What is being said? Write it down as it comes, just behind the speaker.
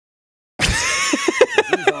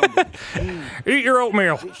Eat your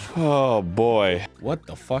oatmeal. Oh boy. What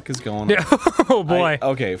the fuck is going on? Oh boy.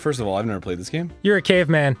 Okay, first of all, I've never played this game. You're a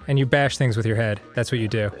caveman and you bash things with your head. That's what you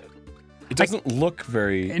do. It doesn't look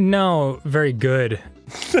very... No, very good.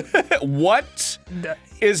 What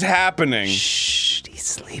is happening? Shh, he's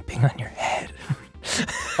sleeping on your head.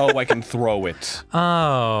 Oh, I can throw it.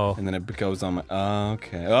 Oh. And then it goes on my...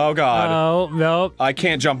 okay. Oh god. Oh, no. I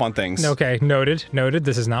can't jump on things. Okay, noted. Noted.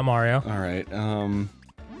 This is not Mario. Alright,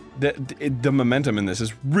 the momentum in this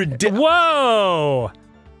is ridiculous. Whoa!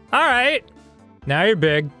 Alright. Now you're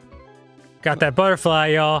big. Got that butterfly,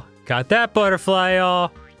 y'all. Got that butterfly,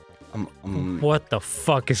 y'all. What the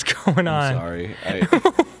fuck is going on? I'm sorry.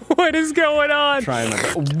 What is going on? Trying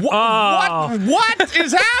to... What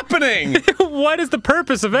is happening? What is the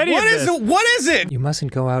purpose of any of this? What is it? You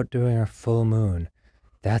mustn't go out during a full moon.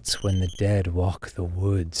 That's when the dead walk the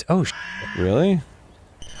woods. Oh, Really?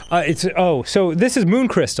 so this is Moon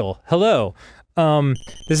Crystal. Hello.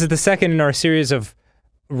 This is the second in our series of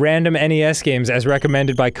random NES games as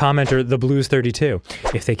recommended by commenter The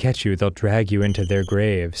Blues32. If they catch you, they'll drag you into their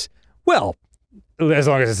graves. Well, as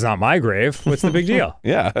long as it's not my grave, what's the big deal?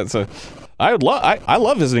 Yeah, I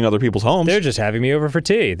love visiting other people's homes. They're just having me over for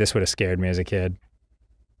tea. This would have scared me as a kid.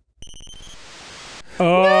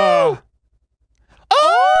 Oh! No!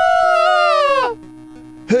 Oh!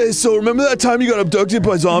 Hey, so remember that time you got abducted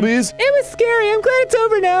by zombies? It was scary. I'm glad it's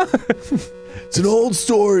over now. It's an old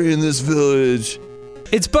story in this village.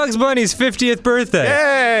 It's Bugs Bunny's 50th birthday.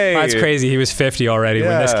 Hey! That's crazy. He was 50 already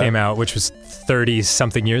when this Yeah. came out, which was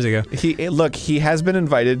 30-something years ago. Look, he has been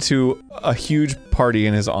invited to a huge party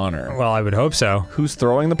in his honor. Well, I would hope so. Who's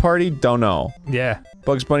throwing the party? Don't know. Yeah.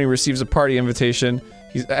 Bugs Bunny receives a party invitation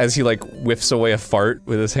as he like whiffs away a fart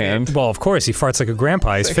with his hand. Well, of course, he farts like a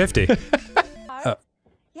grandpa. He's 50.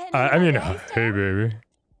 I mean, hey, baby.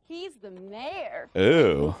 He's the mayor.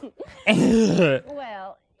 Ooh.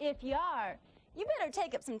 Well, if you are, you better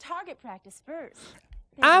take up some target practice first.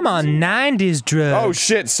 I'm on 90s drugs. Oh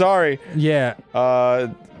shit, sorry. Yeah.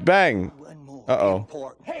 Bang. Uh-oh.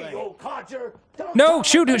 No,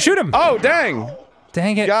 shoot him! Oh, dang!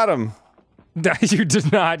 Dang it. Got him. You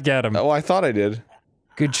did not get him. Oh, I thought I did.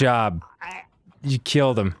 Good job. You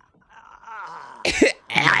killed him.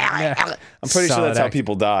 I'm pretty sure that's how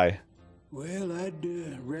people die. Well, I'd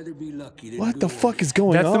rather be lucky than What the go fuck is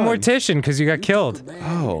going That's on? the mortician, because you got killed.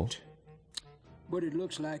 Oh. But it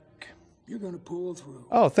looks like you're gonna pull through.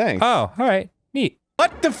 Oh, thanks. Oh, alright. Neat.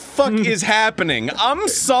 What the fuck is happening? I'm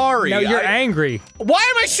sorry. Now you're angry. Why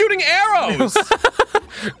am I shooting arrows?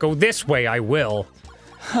 Go this way, I will.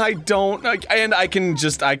 I don't, and I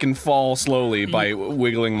can fall slowly by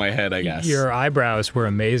wiggling my head, I guess. Your eyebrows were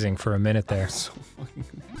amazing for a minute there.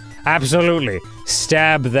 Absolutely.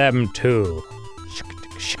 Stab them too.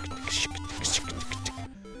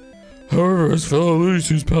 However, his fellow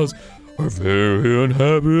Lucy's pals are very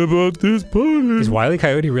unhappy about this party. Is Wile E.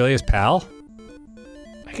 Coyote really his pal?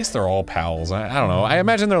 I guess they're all pals. I don't know. I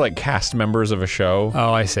imagine they're like cast members of a show.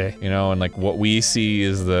 Oh, I see. You know, and like what we see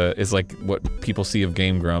is like what people see of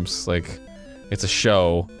Game Grumps. Like, it's a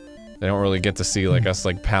show. They don't really get to see like us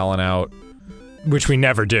like palling out. Which we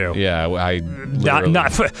never do. Yeah,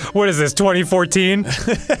 Not, what is this, 2014?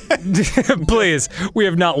 Please, we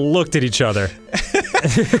have not looked at each other.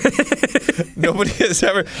 Nobody has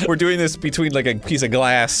ever. We're doing this between like a piece of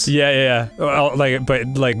glass. Yeah. Well, but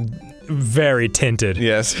very tinted.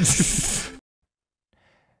 Yes.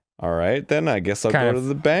 All right, then I guess I'll go to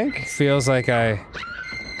the bank. Feels like I...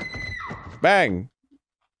 Bang.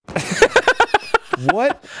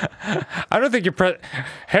 What? I don't think you're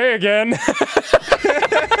Hey again!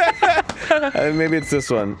 Maybe it's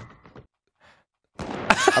this one.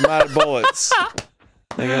 I'm out of bullets. I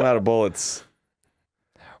think I'm out of bullets.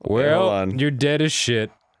 Well, you're dead as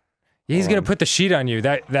shit. He's gonna put the sheet on you.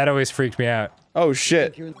 That always freaked me out. Oh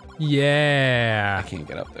shit. Yeah. I can't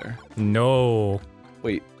get up there. No.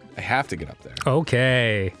 Wait, I have to get up there.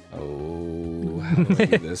 Okay. Oh, how do I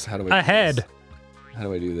do this? How do I do Ahead. This? How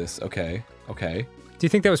do I do this? Okay, okay. Do you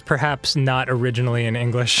think that was perhaps not originally in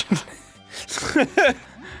English?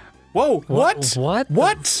 Whoa, what? What?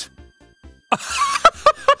 What?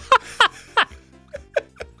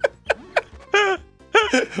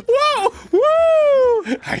 Whoa! Woo!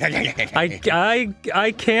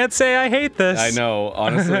 I can't say I hate this. I know,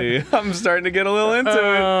 honestly, I'm starting to get a little into it.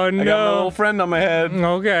 Oh, no. I got my little friend on my head.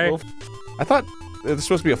 Okay. I thought it's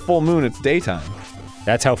supposed to be a full moon, it's daytime.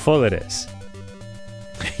 That's how full it is.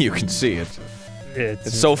 You can see it.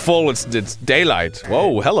 It's so full, it's daylight.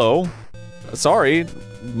 Whoa, hello. Sorry,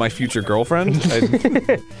 my future girlfriend.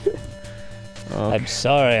 I'm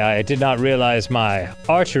sorry, I did not realize my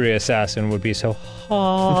archery assassin would be so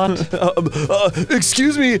hot.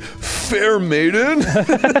 Excuse me, fair maiden?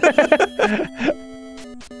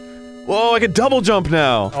 Whoa, I can double jump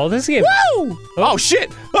now. Oh, this game. Woo! Oh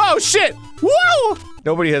shit! Oh shit! Woo!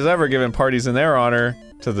 Nobody has ever given parties in their honor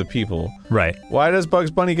to the people. Right. Why does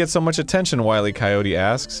Bugs Bunny get so much attention? Wile E. Coyote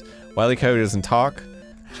asks. Wile E. Coyote doesn't talk.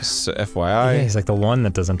 Just FYI. Yeah, he's like the one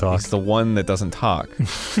that doesn't talk. He's the one that doesn't talk.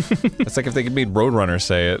 It's like if they made Roadrunner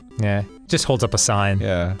say it. Yeah. Just holds up a sign.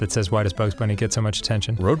 Yeah. That says, "Why does Bugs Bunny get so much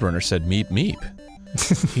attention?" Roadrunner said meep meep.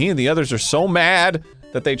 He and the others are so mad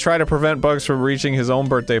that they try to prevent Bugs from reaching his own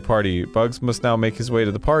birthday party. Bugs must now make his way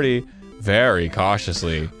to the party very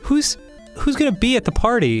cautiously. Who's gonna be at the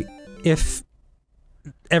party if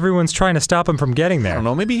everyone's trying to stop him from getting I there? don't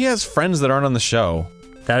know, maybe he has friends that aren't on the show.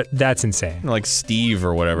 That's insane. Like Steve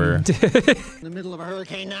or whatever. In the middle of a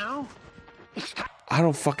hurricane now? I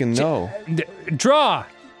don't fucking know. Draw!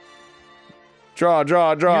 Draw. You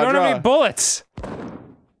don't have any bullets!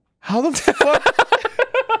 How the fuck?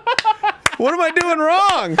 What am I doing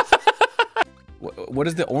wrong? What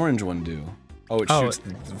does the orange one do? Oh, it shoots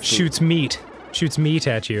the food. Shoots meat. Shoots meat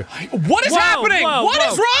at you. What is happening? What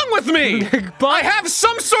is wrong with me? Bonk, I have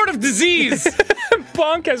some sort of disease.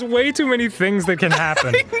 Bonk has way too many things that can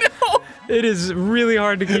happen. I know. It is really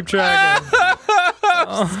hard to keep track of.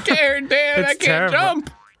 I'm scared, Dan. I It's can't terrible. jump.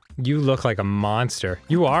 You look like a monster.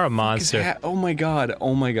 You are a monster. Oh my god.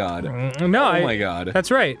 Oh my god. No, Oh my god.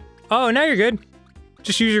 That's right. Oh, now you're good.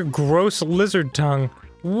 Just use your gross lizard tongue.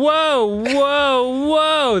 Whoa, whoa,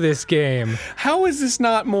 whoa, this game. How is this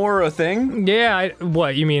not more a thing? Yeah,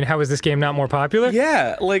 what, you mean, how is this game not more popular?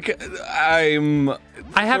 Yeah, like, I'm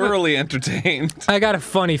thoroughly entertained. I got a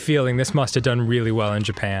funny feeling this must have done really well in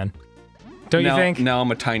Japan. Don't you think? Now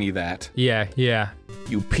I'm a tiny that. Yeah, yeah.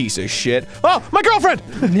 You piece of shit. Oh, my girlfriend!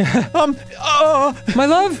 My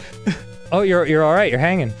love! Oh, you're alright, you're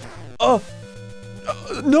hanging. No!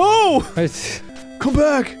 It's, Come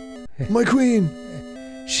back! My queen!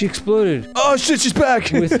 she exploded Oh shit, she's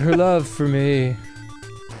back! with her love for me.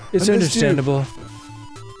 It's I missed you. understandable.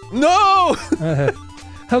 No!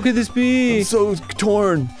 How could this be? So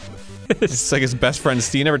torn. It's like his best friend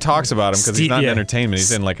Steve never talks about him because he's not in entertainment,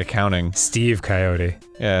 he's in like accounting. Steve Coyote.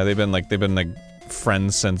 Yeah, they've been like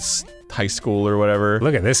friends since high school or whatever.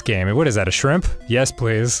 Look at this game. What is that, a shrimp? Yes,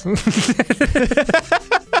 please.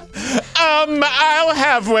 I'll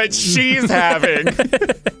have what she's having.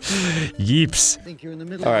 Yeeps. Think you're in the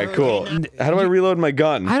middle Alright, of a cool. hurricane? How do I reload my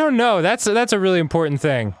gun? I don't know. That's a really important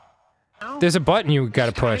thing. There's a button you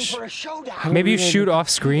gotta push. For a showdown. Maybe you shoot off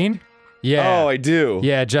screen? Yeah. Oh, I do.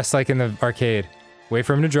 Yeah, just like in the arcade. Wait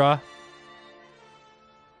for him to draw.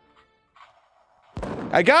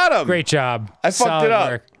 I got him! Great job. I fucked Solid it up.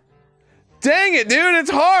 work. Dang it, dude, it's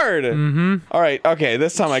hard! Mm-hmm. Alright, okay,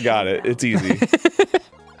 this time I got it. It's easy.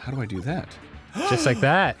 How do I do that? Just like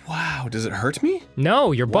that. Wow, does it hurt me?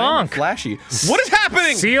 No, you're Why am I bonk. flashy. What is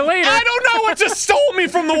happening? See you later. I don't know what just stole me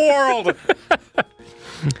from the world!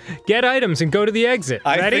 Get items and go to the exit.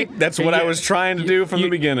 I Ready? think that's what I was trying to do from the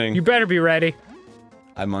beginning. You better be ready.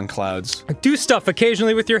 I'm on clouds. Do stuff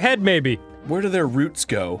occasionally with your head, maybe. Where do their roots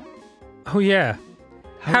go? Oh yeah.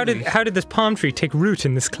 How do did this palm tree take root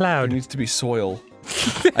in this There cloud? needs to be soil.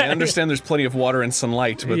 I understand there's plenty of water and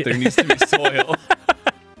sunlight, but there needs to be soil.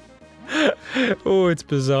 Oh, it's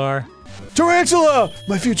bizarre. Tarantula!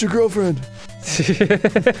 My future girlfriend.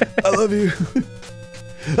 I love you.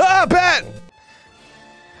 Ah, bat!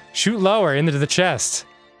 Shoot lower into the chest.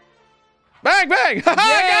 Bang, bang! I got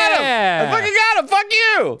him! Yeah! I fucking got him! Fuck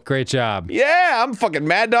you! Great job. Yeah, I'm fucking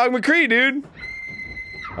Mad Dog McCree, dude.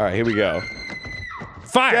 Alright, here we go.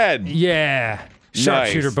 Fire! Dead. Yeah.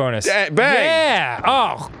 Sharpshooter Nice. bonus. Bang! Yeah!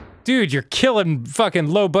 Oh, dude, you're killing fucking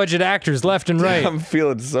low-budget actors left and right. I'm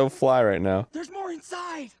feeling so fly right now. There's more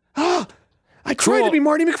inside. I tried to Cool. be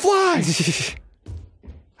Marty McFly!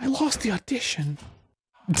 I lost the audition.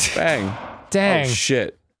 Bang. Dang. Oh,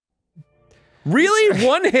 shit. Really?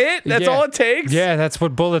 One hit? That's Yeah. all it takes? Yeah, that's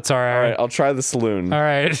what bullets are. Alright, I'll try the saloon. All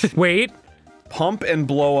right. Wait. Pump and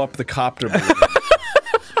blow up the copter balloon.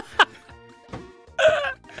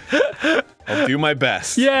 I'll do my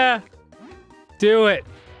best. Yeah. Do it.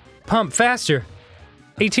 Pump faster.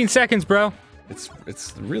 18 seconds, bro.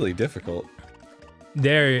 It's really difficult.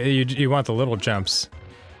 There, you want the little jumps.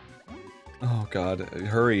 Oh god,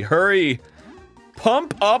 hurry, hurry!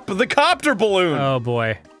 Pump up the copter balloon! Oh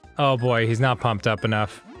boy. Oh boy, he's not pumped up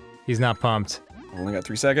enough. He's not pumped. Only got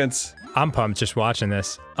 3 seconds. I'm pumped just watching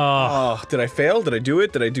this. Oh. Oh, did I fail? Did I do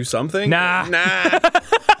it? Did I do something? Nah. Nah.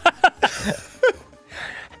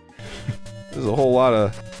 There's a whole lot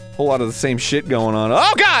of the same shit going on.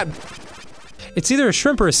 Oh god! It's either a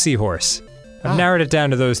shrimp or a seahorse. I've narrowed it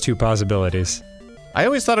down to those two possibilities. I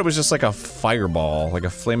always thought it was just like a fireball, like a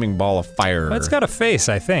flaming ball of fire. Well, it's got a face,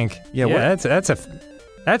 I think. Yeah, that's a.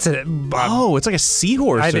 Oh, it's like a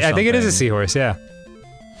seahorse. I think it is a seahorse. Yeah.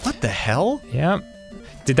 What the hell? Yeah.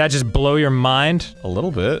 Did that just blow your mind? A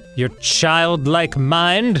little bit. Your childlike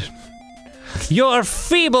mind? Your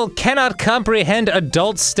feeble cannot comprehend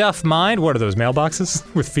adult stuff mind? What are those,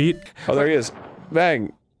 mailboxes with feet? Oh, there he is.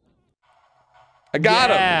 Bang. I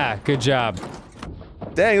got him. Yeah, good job.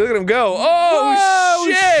 Dang, look at him go.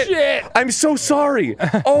 Oh, shit. I'm so sorry.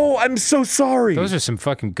 Oh, I'm so sorry. Those are some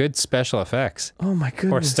fucking good special effects. Oh my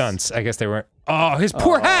goodness. Or stunts. I guess they weren't. Oh, his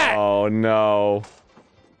poor hat! Oh, no.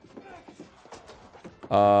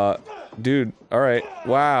 Dude, alright.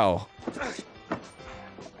 Wow.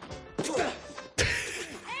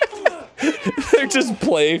 They're just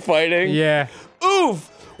play fighting. Yeah. Oof!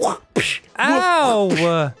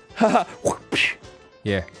 Ow!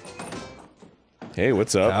 Yeah. Hey,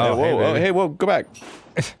 what's up? Oh, hey, whoa, hey, whoa, go back. Be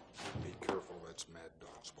careful, that's Mad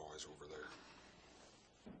Dog's boys over there.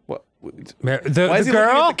 What? The Why is he girl?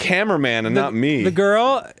 looking at the cameraman and not me? The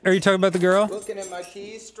girl? Are you talking about the girl? Looking at my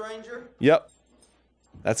keys, stranger? Yep.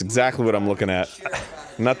 That's exactly what I'm looking at.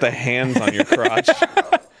 Not the hands on your crotch. Show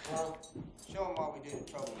them what we did in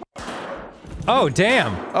trouble. Oh,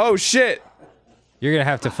 damn. Oh, shit. You're gonna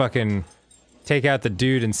have to fucking take out the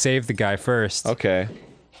dude and save the guy first. Okay.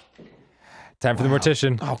 Time for the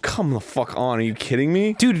mortician. Oh, come the fuck on. Are you kidding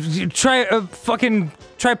me? Dude, you try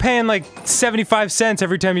paying like 75 cents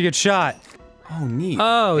every time you get shot. Oh, neat.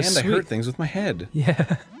 Oh, and sweet. I hurt things with my head.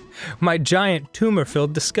 Yeah. My giant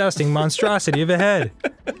tumor-filled, disgusting monstrosity of a head.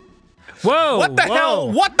 Whoa! What the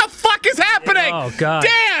hell? What the fuck is happening? Oh, God.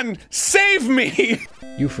 Dan! Save me!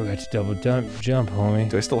 You forgot to double jump, homie.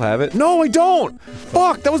 Do I still have it? No, I don't!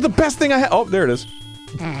 Fuck, that was the best thing I had. Oh, there it is.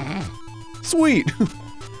 Sweet.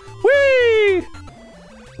 Whee!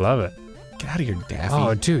 Love it. Get out of here, Daffy.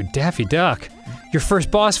 Oh, dude, Daffy Duck. Your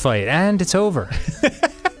first boss fight, and it's over.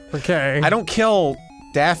 Okay. I don't kill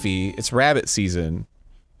Daffy. It's rabbit season.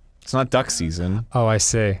 It's not duck season. Oh, I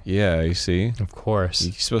see. Yeah, you see? Of course.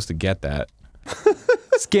 You're supposed to get that.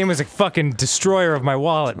 This game was a fucking destroyer of my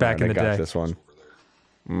wallet back in the I got day. this one.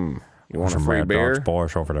 You want a free beer?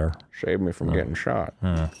 Boys over there. Save me from getting shot.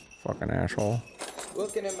 Fucking asshole.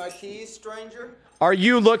 Looking at my keys, stranger? Are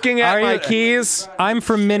you looking at my keys? I'm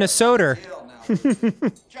from Minnesota.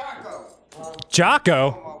 Jocko!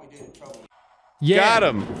 Jocko? What we did in trouble. Yeah. Got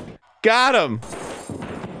him. Got him.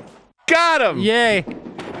 Got him. Yay.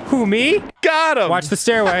 Who, me? Got him. Watch the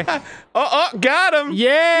stairway. Got him.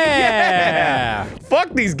 Yeah.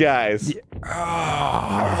 Fuck these guys.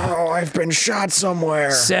 Oh, I've been shot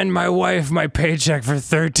somewhere. Send my wife my paycheck for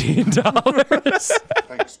 $13.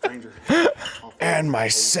 Thanks, stranger. And my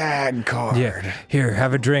SAG card. Yeah. Here,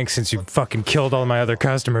 have a drink since you fucking killed all my other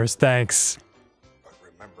customers. Thanks. But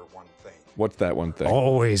remember one thing. What's that one thing?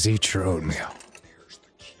 Always eat your oatmeal. Here's the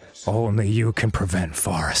keys. Only you can prevent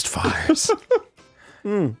forest fires.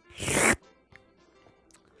 Oh,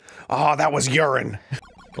 that was urine.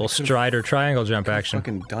 Little strider triangle jump action.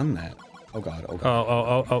 Fucking done that. Oh god. Oh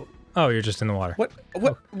god. Oh, you're just in the water. What?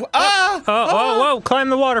 Ah! Whoa, climb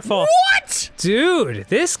the waterfall. What? Dude,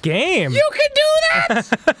 this game. You can do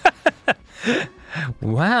that?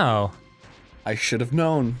 Wow. I should have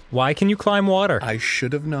known. Why can you climb water? I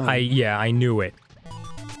should have known. Yeah, I knew it.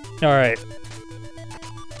 All right.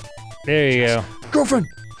 There you go. Girlfriend.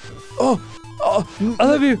 Oh, I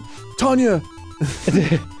love you, Tanya.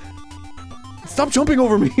 Stop jumping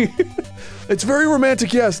over me. It's very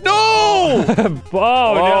romantic, yes. No!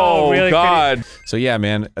 No, really God. So yeah,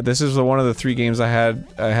 man, this is one of the 3 games I had.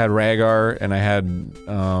 I had Rhaegar and I had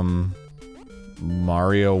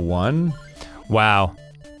Mario 1. Wow.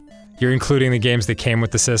 You're including the games that came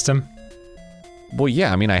with the system? Well,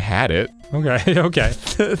 yeah, I mean, I had it. Okay, okay.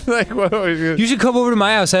 Like, what was it? You should come over to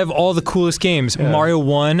my house. I have all the coolest games. Yeah. Mario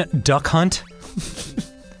 1, Duck Hunt,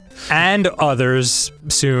 and others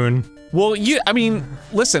soon. Well, I mean,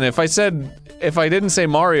 listen, if I didn't say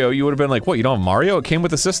Mario, you would have been like, what, you don't have Mario? It came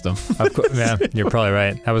with the system. Yeah, you're probably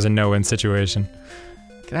right. That was a no-win situation.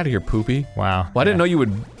 Get out of here, poopy. Wow. Well, I didn't know you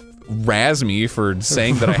would razz me for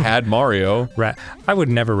saying that I had Mario. I would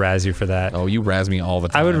never razz you for that. Oh, you razz me all the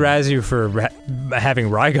time. I would razz you for having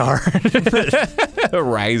Rygar.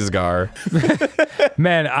 Rhaegar.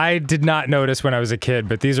 Man, I did not notice when I was a kid,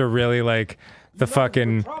 but these are really like the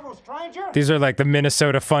fucking... These are like the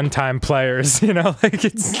Minnesota Fun Time players, you know? Like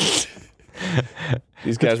it's...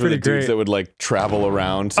 These guys were the dudes great. that would like travel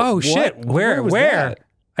around. Oh What? shit, where? was that?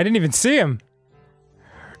 I didn't even see him.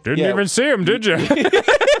 Didn't Yeah. even see him, did you? You're in the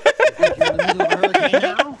middle of a hurricane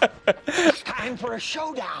now? It's time for a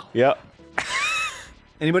showdown. Yep.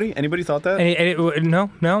 Anybody thought that? No,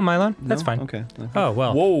 Mylon? That's No? fine. Okay. Oh,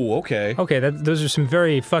 well. Whoa, okay. Okay, those are some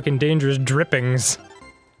very fucking dangerous drippings.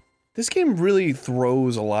 This game really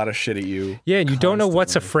throws a lot of shit at you. Yeah, and you don't know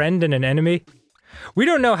what's a friend and an enemy. We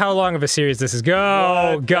don't know how long of a series this is.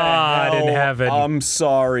 Oh, What God the in hell? heaven. I'm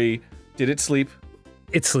sorry. Did it sleep?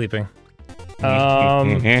 It's sleeping.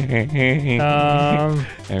 I'm coming to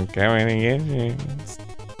get you.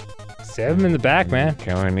 Stab him in the back, man.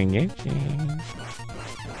 Coming to get you.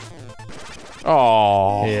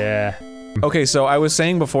 Oh. Yeah. Okay, so I was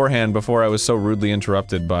saying beforehand, before I was so rudely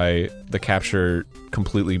interrupted by the capture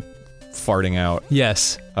completely farting out.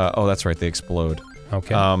 Yes. Oh, that's right, they explode.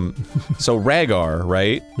 Okay. So Rhaegar,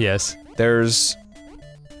 right? Yes. There's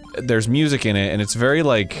music in it, and it's very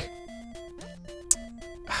like...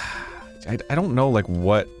 I don't know, like,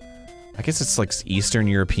 what... I guess it's, like, Eastern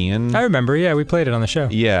European? I remember, yeah, we played it on the show.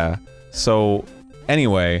 Yeah. So,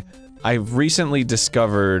 anyway, I recently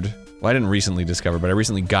discovered... Well, I didn't recently discover, but I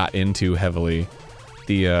recently got into heavily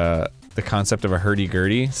the concept of a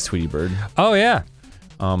hurdy-gurdy, Sweetie Bird. Oh, yeah.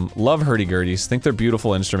 Love hurdy-gurdies, think they're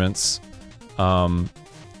beautiful instruments.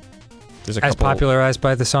 There's a As couple... popularized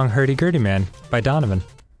by the song Hurdy Gurdy Man by Donovan.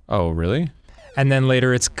 Oh, really? And then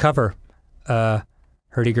later its cover,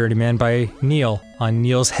 Hurdy Gurdy Man by Neil on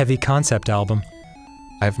Neil's Heavy Concept album.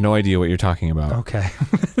 I have no idea what you're talking about. Okay.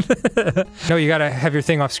 No, you gotta have your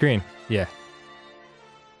thing off screen. Yeah.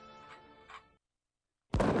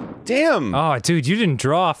 Damn! Oh, dude, you didn't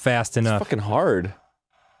draw fast It's enough. fucking hard.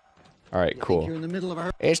 Alright, cool. You're in the middle of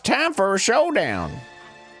a It's time for a showdown.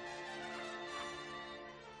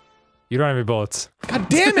 You don't have any bullets. God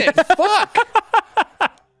damn it! Fuck!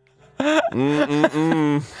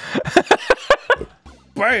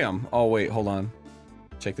 Bam! Oh, wait, hold on.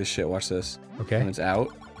 Check this shit, watch this. Okay. When it's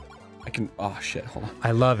out, I can- oh shit, hold on.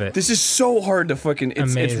 I love it. This is so hard to fucking-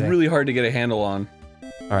 it's Amazing. really hard to get a handle on.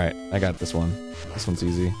 Alright, I got this one. This one's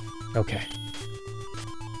easy. Okay.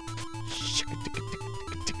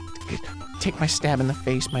 Take my stab in the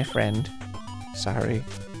face, my friend. Sorry.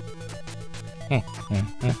 I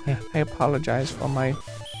apologize for my...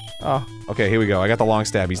 Oh, okay, here we go. I got the long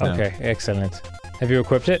stabbies now. Okay, excellent. Have you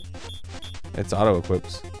equipped it? It's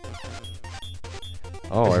auto-equips.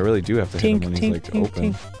 Oh, I really do have to hit him when he's, like,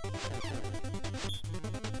 open.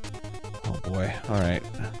 Oh boy, alright.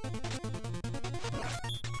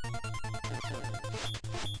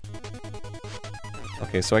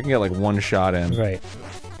 Okay, so I can get, like, one shot in. Right.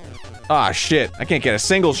 Ah, shit! I can't get a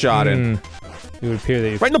single shot in. It would appear that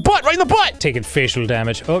you've Right in the butt! Right in the butt! taken facial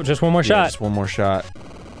damage. Oh, just one more Yeah, shot. just one more shot.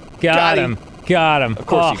 Got him. Got him. Of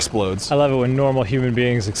course Oh, he explodes. I love it when normal human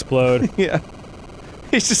beings explode. Yeah.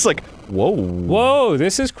 He's just like, whoa. Whoa,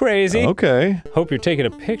 this is crazy. Okay. Hope you're taking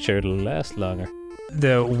a picture, it'll last longer.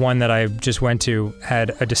 The one that I just went to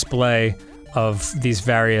had a display of these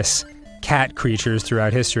various cat creatures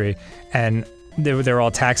throughout history, and they're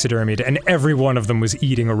all taxidermied, and every one of them was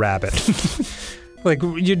eating a rabbit. Like,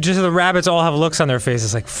 the rabbits all have looks on their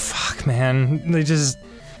faces like, fuck, man, they just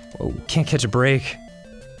can't catch a break.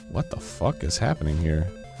 What the fuck is happening here?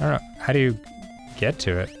 I don't know, how do you get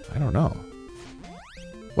to it? I don't know.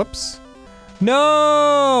 Whoops.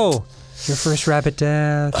 No! Your first rabbit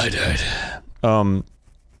death. I died.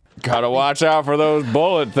 Gotta watch out for those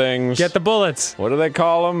bullet things. Get the bullets. What do they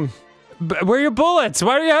call them? Where are your bullets?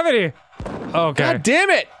 Why do you have any? Okay. God damn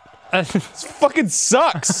it! This fucking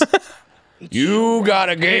sucks! You got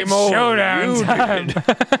a game over. Showdown You time. did.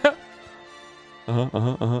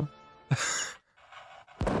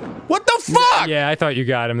 What the fuck?! Yeah, I thought you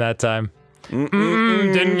got him that time.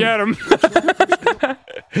 Didn't get him.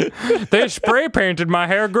 They spray painted my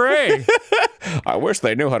hair gray. I wish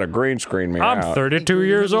they knew how to green screen me I'm out. 32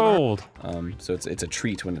 years old. So it's a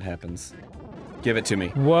treat when it happens. Give it to me.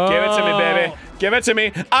 Whoa. Give it to me, baby. Give it to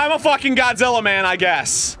me. I'm a fucking Godzilla man, I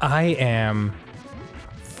guess. I am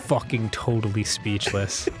fucking totally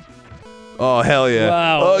speechless. Oh, hell yeah.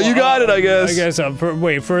 Wow. Oh, you got it, I guess. I guess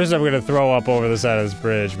wait, first I'm gonna throw up over the side of this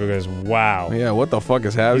bridge because wow. Yeah, what the fuck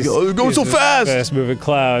is happening? Oh, going so fast! Fast moving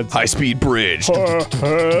clouds. High-speed bridge.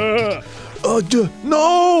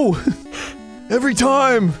 No! Every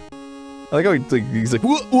time! I like how he's like,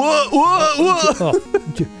 whoa, whoa, whoa, whoa!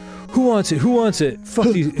 Who wants it? Who wants it? Fuck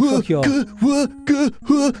these, fuck y'all.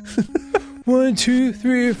 1, 2,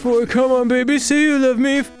 3, 4, come on baby, say you love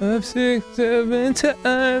me 5, 6, 7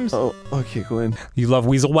 times. Oh, okay, go in. You love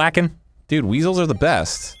weasel whacking? Dude, weasels are the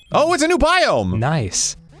best. Oh, it's a new biome!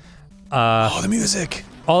 Nice. Oh, the music.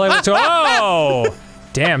 All I went to- oh!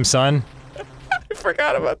 Damn, son. I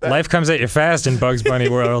forgot about that. Life comes at you fast in Bugs Bunny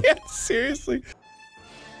world. Yeah, seriously.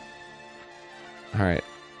 Alright.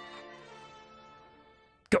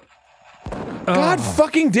 God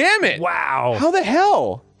fucking damn it! Wow. How the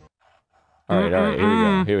hell? All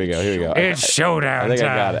right, here we go. It's showdown I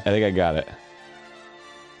think I got it.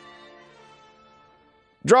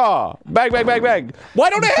 Draw! Bang! Why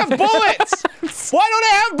don't I have bullets? Why don't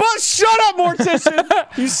I have bullets? Shut up,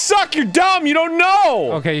 Mortician! You suck, you're dumb, you don't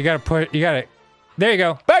know! Okay, you got it. There you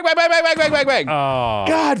go. Bang! Oh.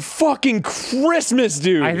 God fucking Christmas,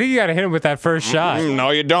 dude! I think you gotta hit him with that first shot.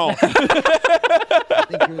 No, you don't.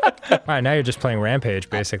 Alright, now you're just playing Rampage,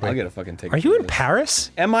 basically. I'll get a fucking ticket. Are you for in this.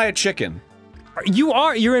 Paris? Am I a chicken?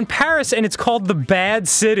 You're in Paris and it's called the Bad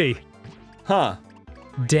City. Huh.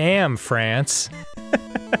 Damn, France.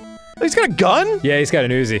 He's got a gun? Yeah, he's got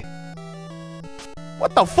an Uzi.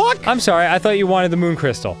 What the fuck? I'm sorry, I thought you wanted the moon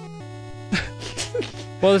crystal.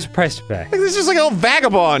 Well, there's a price to pay. This is just like a little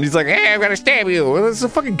vagabond. He's like, hey, I'm gonna stab you. Well, this is a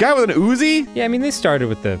fucking guy with an Uzi? Yeah, I mean, they started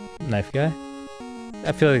with the knife guy.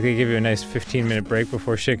 I feel like they give you a nice 15-minute break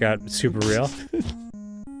before shit got super real.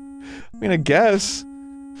 I mean, I guess.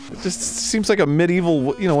 It just seems like a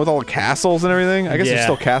medieval, you know, with all the castles and everything. I guess there's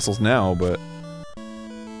still castles now, but...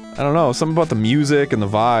 I don't know, something about the music and the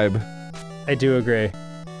vibe. I do agree.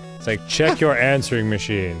 It's like, check your answering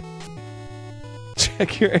machine.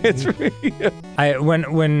 Check your answering.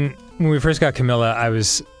 When we first got Camilla,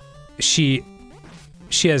 she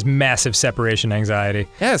has massive separation anxiety.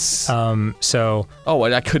 Yes. So. Oh,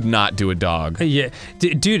 I could not do a dog. Yeah,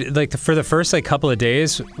 dude, like for the first like couple of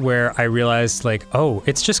days where I realized like, oh,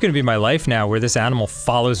 it's just gonna be my life now where this animal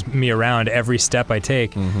follows me around every step I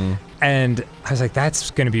take. And I was like, that's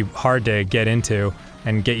gonna be hard to get into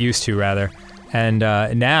and get used to rather. And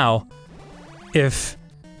now, if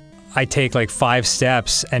I take like 5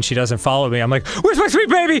 steps and she doesn't follow me, I'm like, where's my sweet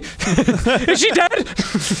baby? Is she dead?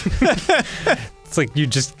 It's like you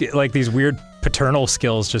just get like these weird paternal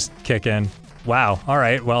skills just kick in. Wow,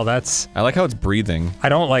 alright, well that's... I like how it's breathing. I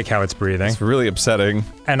don't like how it's breathing. It's really upsetting.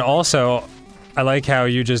 And also, I like how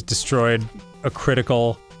you just destroyed a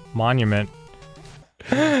critical monument.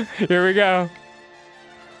 Here we go.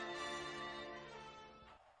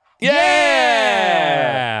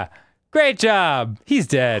 Yeah! Great job! He's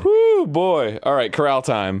dead. Woo, boy. Alright, corral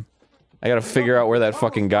time. I gotta figure out where that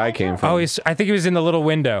fucking guy came from. Oh, I think he was in the little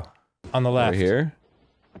window. On the left. Over here?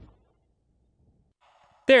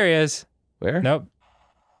 There he is. Where? Nope.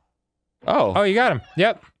 Oh. Oh, you got him.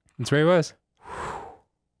 Yep. That's where he was.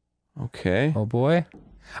 Okay. Oh boy.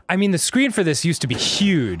 I mean, the screen for this used to be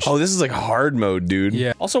huge. Oh, this is like hard mode, dude.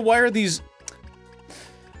 Yeah. Also, why are these...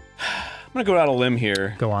 I'm gonna go out a limb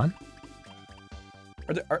here. Go on.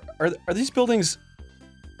 Are these buildings...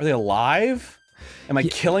 Are they alive? Am I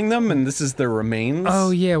killing them and this is their remains?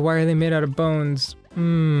 Oh yeah, why are they made out of bones?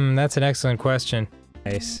 That's an excellent question.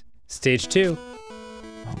 Nice. Stage 2.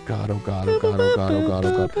 Oh god, oh god, oh god, oh god, oh god,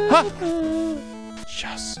 oh god. Ha!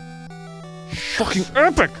 Yes. Fucking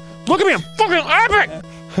epic! Look at me, I'm fucking epic!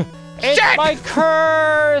 It's Shit! my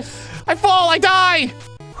curse! I fall, I die!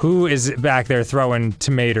 Who is back there throwing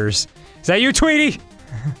tomatoes? Is that you, Tweety?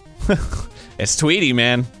 It's Tweety,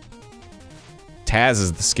 man. Taz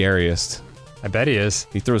is the scariest. I bet he is.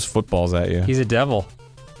 He throws footballs at you. He's a devil.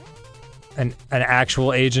 An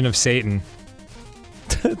actual agent of Satan.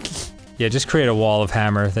 Yeah, just create a wall of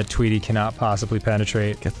hammer that Tweety cannot possibly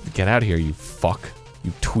penetrate. Get out of here, you fuck.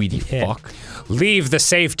 You Tweety fuck. Leave the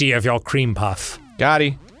safety of your cream puff.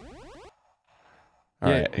 Gotti. Yeah.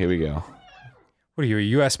 Alright, here we go. What are you, a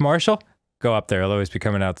U.S. Marshal? Go up there, he'll always be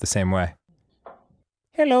coming out the same way.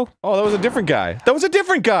 Hello. Oh, that was a different guy. That was a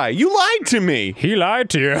different guy! You lied to me! He lied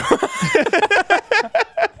to you.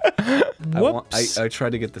 Whoops. I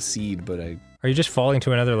tried to get the seed, but I... Are you just falling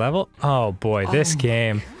to another level? Oh boy, this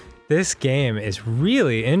game is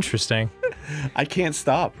really interesting. I can't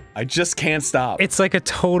stop. I just can't stop. It's like a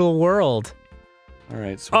total world.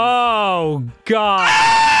 Alright, sweet. Oh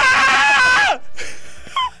god.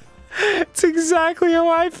 It's exactly how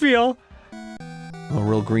I feel. A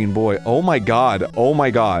real green boy. Oh my god. Oh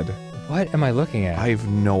my god. What am I looking at? I have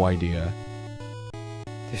no idea.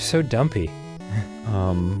 They're so dumpy.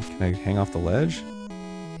 Can I hang off the ledge?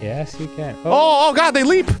 Yes, you can. Oh god, they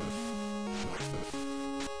leap!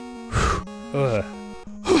 Ugh.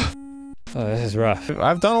 Oh, this is rough.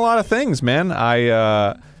 I've done a lot of things, man.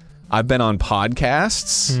 I've been on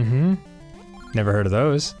podcasts. Mm-hmm. Never heard of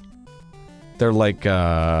those. They're like, it's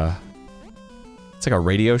like a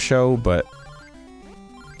radio show, but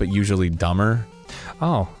usually dumber.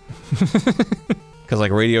 Oh. Because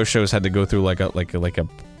like radio shows had to go through like a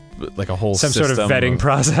whole Some system sort of vetting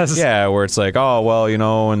process. Yeah, where it's like, oh well, you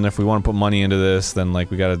know, and if we want to put money into this, then like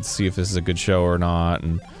we gotta see if this is a good show or not,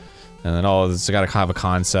 and then oh, it's gotta have a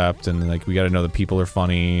concept, and like we gotta know the people are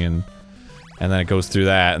funny, and and then it goes through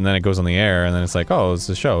that, and then it goes on the air, and then it's like, oh, it's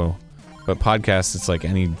a show. But podcasts, it's like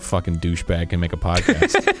any fucking douchebag can make a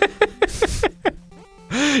podcast.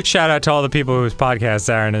 Shout out to all the people whose podcasts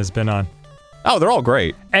Aaron has been on. Oh, they're all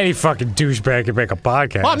great. Any fucking douchebag can make a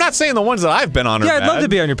podcast. Well, I'm not saying the ones that I've been on are I'd bad. love to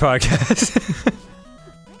be on your podcast.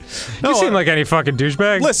 You seem like any fucking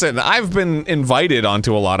douchebag. Listen, I've been invited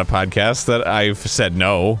onto a lot of podcasts that I've said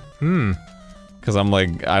no. Because I'm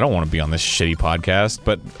like, I don't want to be on this shitty podcast,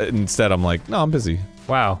 but instead I'm like, no, I'm busy.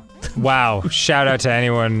 Wow. Wow. Shout out to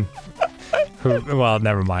anyone who, well,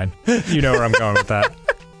 never mind. You know where I'm going with that.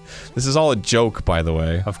 This is all a joke, by the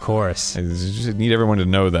way. Of course. I just need everyone to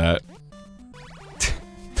know that.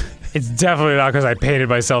 It's definitely not because I painted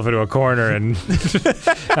myself into a corner and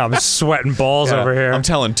I'm sweating balls over here. I'm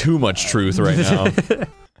telling too much truth right now.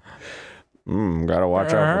 Gotta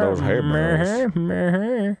watch out for those hay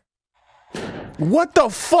bales. What the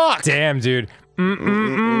fuck? Damn, dude.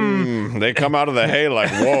 They come out of the hay like,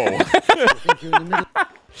 whoa.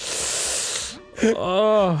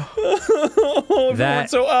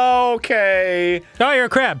 Okay. Oh, you're a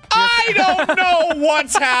crab. I don't know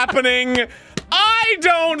what's happening. I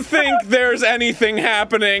don't think there's anything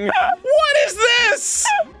happening. What is this?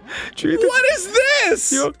 What is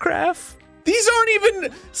this? You're a crab. These aren't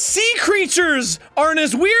even sea creatures. Aren't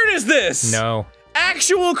as weird as this. No.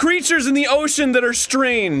 Actual creatures in the ocean that are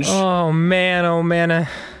strange. Oh man, oh man. I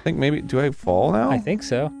think maybe, do I fall now? I think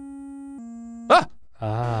so.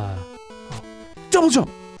 Ah! Double jump!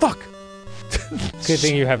 Fuck! Good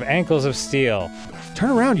thing you have ankles of steel. Turn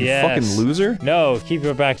around, you fucking loser. No, keep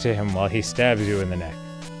your back to him while he stabs you in the neck.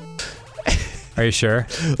 Are you sure?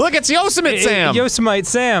 Look, it's Yosemite Sam! Yosemite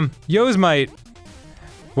Sam! Yosemite!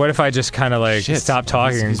 What if I just kind of like stop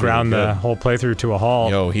talking and ground the whole playthrough to a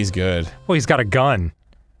halt? Yo, he's good. Well, he's got a gun.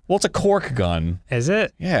 Well, it's a cork gun. Is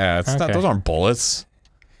it? Yeah, it's not, those aren't bullets.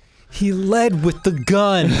 He led with the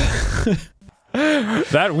gun.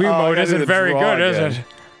 That Wiimote isn't very good, is it?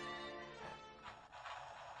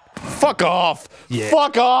 Fuck off! Yeah.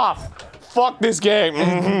 Fuck off! Fuck this game.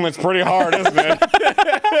 It's pretty hard, isn't it?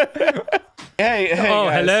 hey, Oh,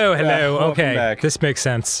 guys. hello. Welcome Okay, back. this makes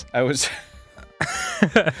sense. I was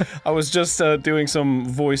just doing some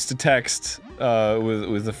voice to text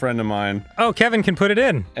with a friend of mine. Oh, Kevin can put it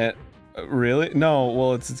in. And, really? No.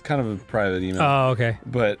 Well, it's kind of a private email. Oh, okay.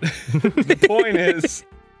 But the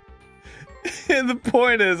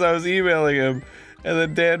point is, I was emailing him, and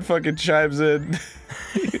then Dan fucking chimes in.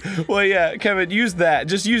 Well, yeah, Kevin, use that.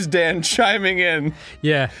 Just use Dan chiming in.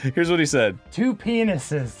 Yeah. Here's what he said. 2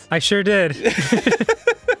 penises. I sure did.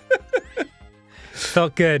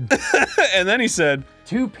 Felt good. And then he said,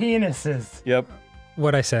 2 penises. yep.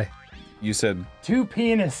 What'd I say? You said, 2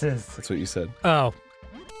 penises. that's what you said. Oh.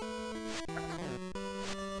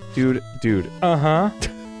 Dude. Uh-huh.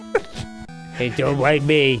 Hey, don't mind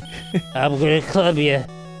me. I'm gonna club you.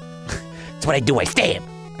 That's what I do, I stab.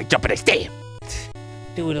 I jump and I stab.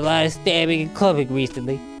 Doing a lot of stabbing and clubbing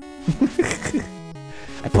recently.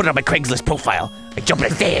 I put it on my Craigslist profile. I jump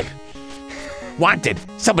and I stab. Wanted.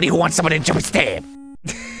 Somebody who wants someone to jump and stab.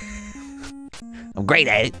 I'm great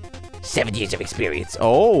at it. 7 years of experience.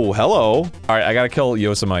 Oh, hello. Alright, I gotta kill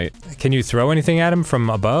Yosemite. Can you throw anything at him from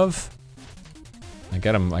above? I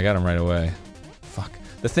got him right away. Fuck.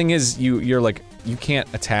 The thing is, you're like, you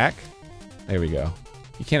can't attack. There we go.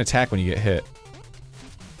 You can't attack when you get hit.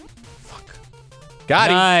 Fuck. Got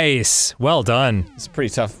him! Nice! Well done. It's a pretty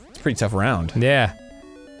tough round. Yeah.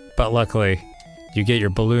 But luckily, you get your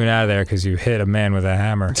balloon out of there because you hit a man with a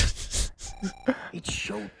hammer. It's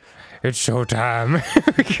show. It's showtime.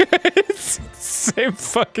 It's the same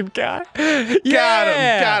fucking guy.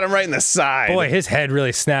 Got him right in the side. Boy, his head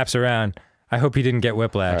really snaps around. I hope he didn't get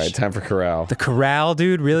whiplash. Alright, time for corral. The corral,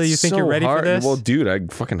 dude? Really? You think you're ready for this? Well, dude, I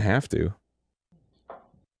fucking have to.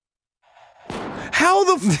 How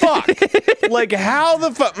the fuck? Like, how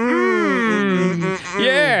the fuck?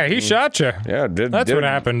 Yeah, he shot you. Yeah, That's what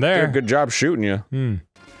happened there. Did a good job shooting you.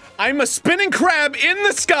 I'm a spinning crab in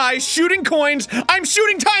the sky shooting coins. I'm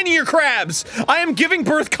shooting tinier crabs. I am giving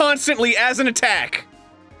birth constantly as an attack.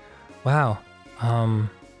 Wow.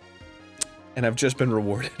 And I've just been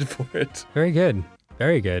rewarded for it. Very good.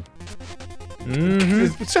 Very good.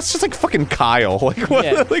 It's just like fucking Kyle. Like, what?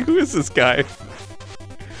 Yeah. Like, who is this guy?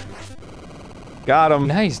 Got him.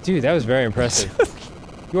 Nice, dude. That was very impressive.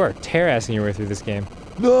 You are tear-assing your way through this game.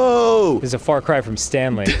 No! This is a far cry from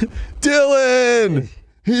Stanley. Dylan!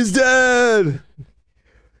 He's dead!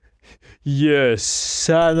 You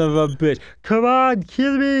son of a bitch. Come on,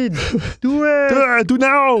 kill me! Do it! Do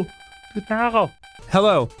now! Do now!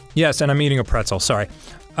 Hello. Yes, and I'm eating a pretzel, sorry.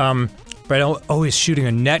 But always shooting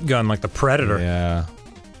a net gun like the Predator. Yeah.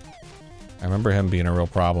 I remember him being a real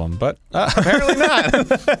problem, but apparently not.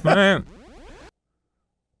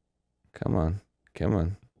 Come on. Come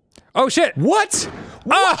on. Oh shit! What?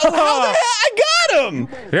 Oh, how the heck? I got him!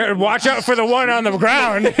 Yeah, watch out for the one on the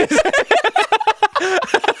ground.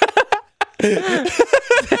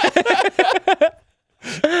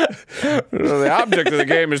 The object of the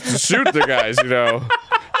game is to shoot the guys, you know.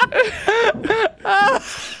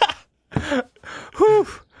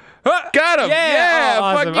 Got him! Yeah! Oh,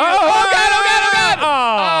 awesome. Fuck you! Got him!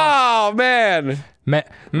 Oh, man!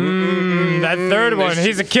 That third one,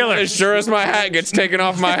 he's a killer. As sure as my hat gets taken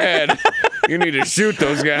off my head, you need to shoot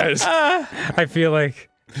those guys. I feel like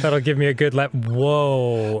that'll give me a good lap.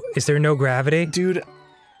 Whoa. Is there no gravity? Dude.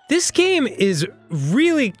 This game is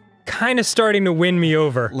really kind of starting to win me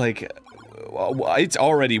over. Like, it's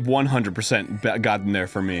already 100% gotten there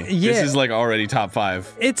for me. Yeah. This is like already top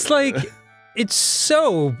 5. It's like, it's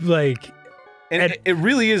so like... And it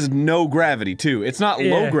really is no gravity, too. It's not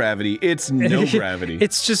low gravity, it's no gravity.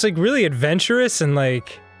 It's just like really adventurous and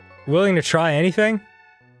like willing to try anything.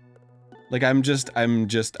 Like I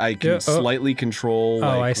can slightly control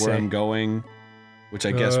like where I'm going, which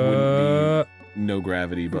I guess wouldn't be no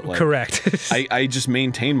gravity, but like correct. I just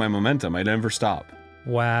maintain my momentum. I never stop.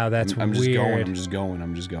 Wow, that's I'm just weird. going. I'm just going.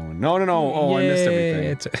 I'm just going. No. Oh, I missed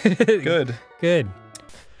everything. Good. Good.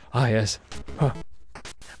 Ah, yes. Huh.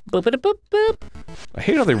 Boop boop boop boop. I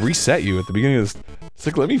hate how they reset you at the beginning of this. It's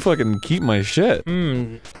like, let me fucking keep my shit.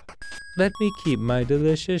 Let me keep my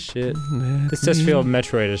delicious shit. This does feel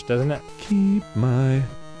Metroidish, doesn't it? Keep my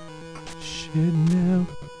shit now.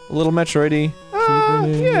 A little Metroidy.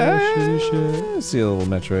 Yeah. I see a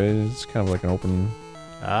little Metroid. It's kind of like an open.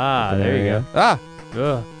 Ah, there you go. Ah!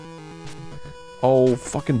 Ugh. Oh,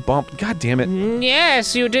 fucking bump. God damn it.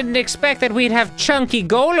 Yes, you didn't expect that we'd have chunky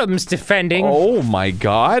golems defending. Oh my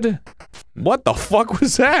god. What the fuck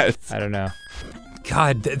was that? I don't know.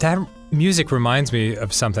 God, that music reminds me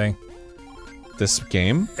of something. This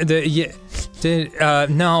game? No,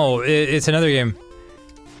 it's another game.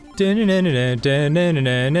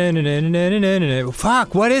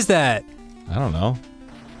 Fuck, what is that? I don't know.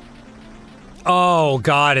 Oh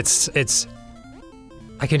god, it's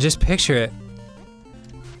I can just picture it.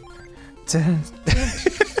 Shit!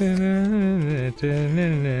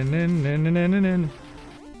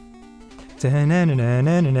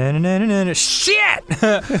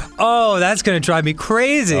 Oh, that's gonna drive me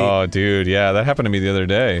crazy. Oh, dude, yeah, that happened to me the other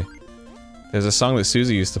day. There's a song that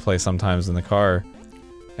Susie used to play sometimes in the car,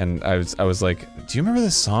 and I was like, "Do you remember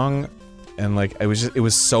this song?" And like, it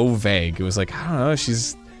was so vague. It was like, I don't know,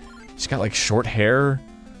 she's got like short hair.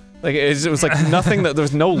 Like it was like nothing that there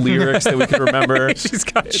was no lyrics that we could remember. She's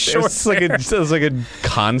got short hair. It was like a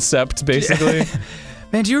concept basically.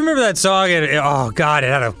 Man, do you remember that song? Oh god,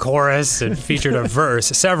 it had a chorus. It featured a verse,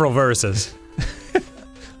 several verses.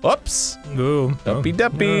 Oops. Ooh. Duppy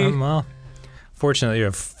duppy. Well, fortunately, you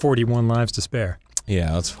have 41 lives to spare.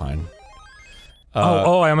 Yeah, that's fine.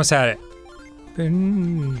 Oh, I almost had it.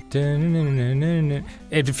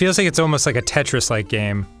 It feels like it's almost like a Tetris-like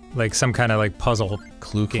game. Like some kind of like puzzle.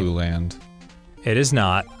 Clue Land. It is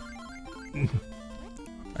not.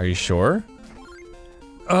 Are you sure?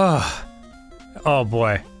 Ugh. Oh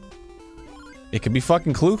boy. It could be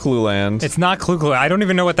fucking Clue Land. It's not Clue. I don't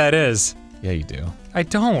even know what that is. Yeah, you do. I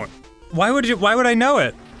don't. Why would I know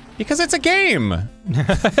it? Because it's a game!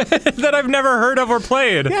 That I've never heard of or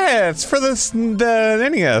played. Yeah, it's for the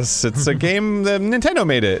NES. It's a game that Nintendo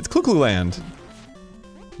made it. It's Clue Land.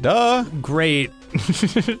 Duh. Great.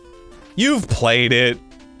 You've played it.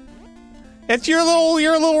 It's you're a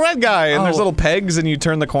little red guy, and there's little pegs, and you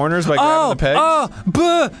turn the corners by grabbing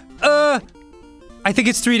the pegs. I think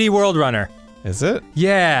it's 3D World Runner. Is it?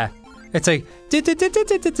 Yeah. It's like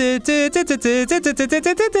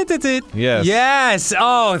Yes. Yes!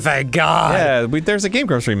 Oh, thank God! Yeah, there's a Game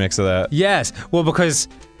Grumps remix of that. Yes. Well, because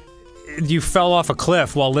you fell off a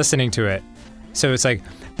cliff while listening to it. So it's like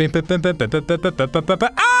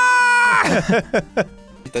ah!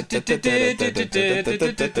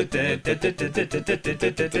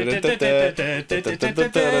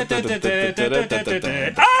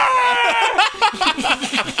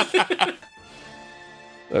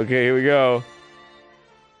 Okay, here we go.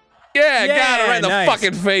 Yeah, got it right in the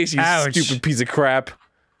fucking face, you stupid piece of crap.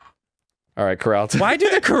 Alright, corral. Why do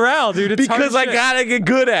the corral, dude? It's because I gotta get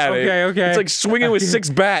good at it. Okay. It's like swinging with 6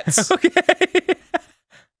 bats. Okay.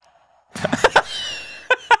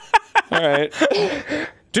 Alright.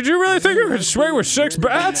 Did you really think you could swing with 6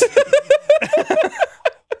 bats? I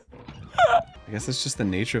guess that's just the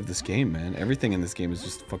nature of this game, man. Everything in this game is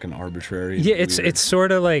just fucking arbitrary. Yeah, it's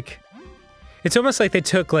sort of like, it's almost like they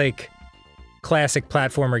took like classic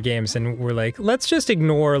platformer games, and we're like, let's just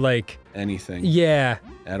ignore like Anything. yeah,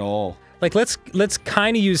 At all. like let's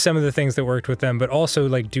kind of use some of the things that worked with them, but also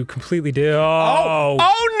like do completely Oh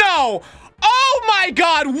no! Oh my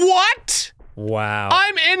god, what? wow.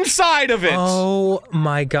 I'm inside of it! Oh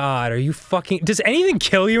my god, are you fucking- does anything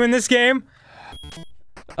kill you in this game?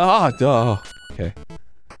 Ah, duh. Okay.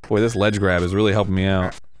 Boy, this ledge grab is really helping me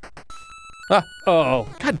out. Ah! Oh.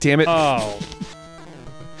 God damn it. Oh.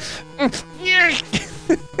 I'm scared.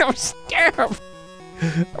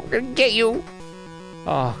 I'm gonna get you.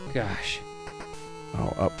 Oh gosh.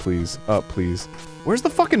 Oh, up please. Up please. Where's the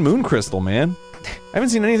fucking moon crystal, man? I haven't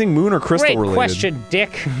seen anything moon or crystal Great related. question,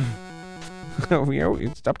 Dick.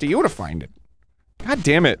 It's up to you to find it. God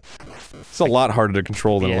damn it. It's a lot harder to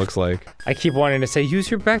control than it looks like. I keep wanting to say,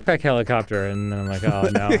 use your backpack helicopter, and then I'm like, oh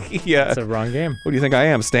no. Yeah. It's a wrong game. What do you think I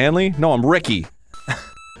am, Stanley? No, I'm Ricky.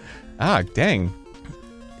 Ah, dang.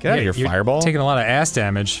 Get out of here, You're fireball. taking a lot of ass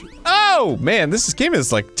damage. Oh, man, this game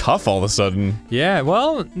is like tough all of a sudden. Yeah,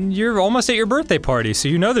 well, you're almost at your birthday party, so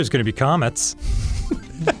you know there's gonna be comets.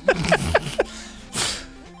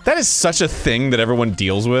 That is such a thing that everyone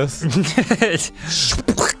deals with.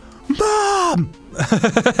 Mom!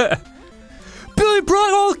 Billy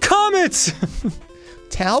brought all the comets!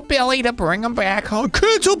 Tell Billy to bring him back. I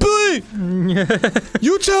can't tell Billy!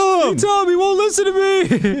 You tell him! Tom, he won't listen to me!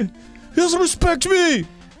 He doesn't respect me!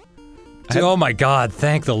 Oh my god,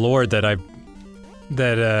 thank the Lord that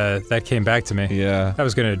that came back to me. Yeah. That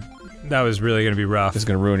was really gonna be rough. It's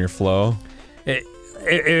gonna ruin your flow.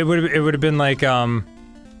 It would have been like,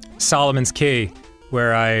 Solomon's Key,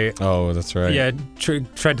 where I Oh, that's right. yeah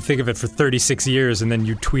tried to think of it for 36 years, and then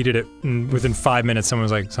you tweeted it, and within 5 minutes someone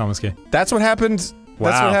was like, Solomon's Key. That's what happened. That's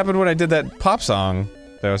Wow. what happened when I did that pop song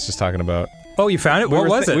that I was just talking about. Oh, you found it? What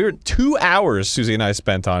was it? We were 2 hours, Susie and I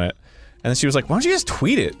spent on it. And then she was like, why don't you just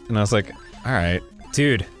tweet it? And I was like, alright.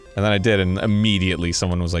 Dude. And then I did, and immediately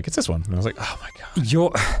someone was like, it's this one. And I was like, oh my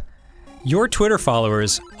god. Your Twitter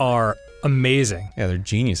followers are amazing. Yeah, they're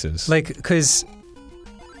geniuses. Like, cause,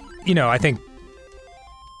 you know, I think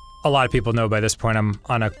a lot of people know by this point I'm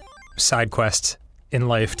on a side quest in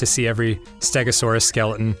life to see every Stegosaurus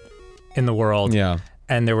skeleton in the world. Yeah.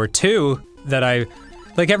 And there were 2 that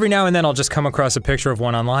like every now and then I'll just come across a picture of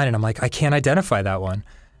one online and I'm like, I can't identify that one.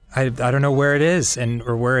 I don't know where it is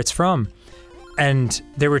or where it's from. And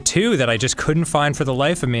there were 2 that I just couldn't find for the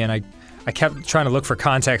life of me, and I kept trying to look for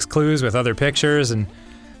context clues with other pictures, and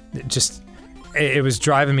it was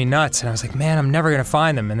driving me nuts, and I was like, man, I'm never gonna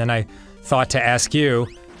find them. And then I thought to ask you,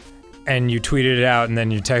 and you tweeted it out, and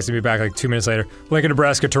then you texted me back like 2 minutes later, Lincoln,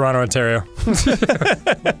 Nebraska, Toronto, Ontario.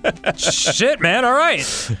 Shit, man,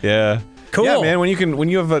 alright. Yeah. Cool. Yeah, man, when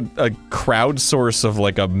you have a crowdsource of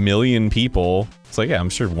like 1 million people, it's like, yeah, I'm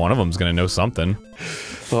sure one of them's gonna know something.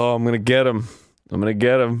 Oh, I'm gonna get him. I'm gonna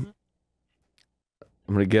get him.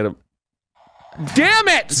 I'm gonna get him. Damn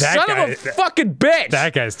it! That Son guy- of a fucking bitch!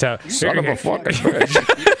 That guy's tough. Son of a fucking bitch.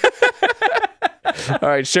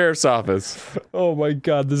 Alright, sheriff's office. Oh my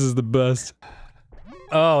god, this is the best.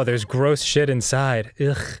 Oh, there's gross shit inside.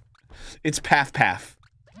 Ugh. It's Path.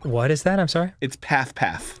 What is that? I'm sorry? It's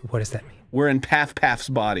Path. What does that mean? We're in Path's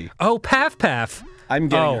body. Oh, Path. I'm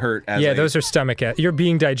getting hurt as yeah, a- those are stomach acid. You're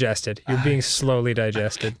being digested. You're being slowly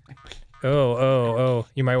digested. Oh.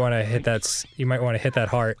 You might want to hit that. You might want to hit that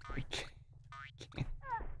heart.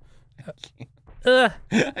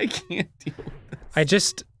 I can't deal with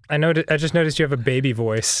this. I just noticed you have a baby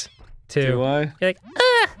voice, too. Do I? You're like,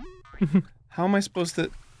 How am I supposed to?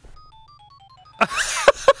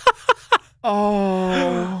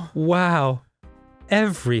 Oh. wow.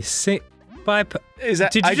 Every Is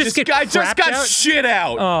that? Did you I just get I just crapped got out? shit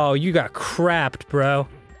out. Oh, you got crapped, bro.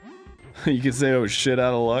 You could say I was shit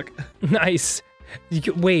out of luck. Nice.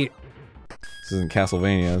 Wait. This isn't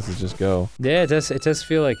Castlevania. This is just go. Yeah, it does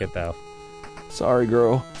feel like it though. Sorry,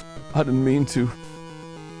 girl. I didn't mean to.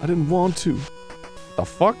 I didn't want to. The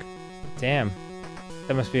fuck? Damn.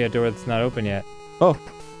 That must be a door that's not open yet. Oh.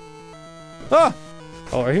 Ah!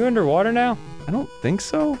 Oh, are you underwater now? I don't think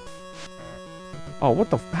so. Oh, what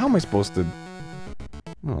the? How am I supposed to?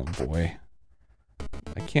 Oh boy.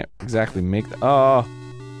 I can't exactly make the.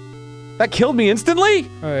 That killed me instantly.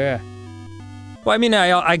 Oh yeah. Well, I mean,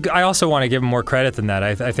 I also want to give them more credit than that.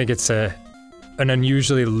 I think it's an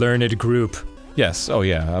unusually learned group. Yes. Oh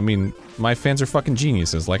yeah. I mean, my fans are fucking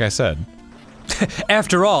geniuses. Like I said.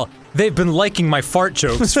 After all, they've been liking my fart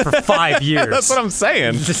jokes for 5 years. That's what I'm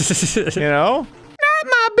saying. You know? Not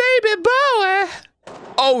my baby boy.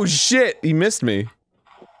 Oh shit! He missed me.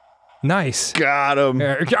 Nice. Got him.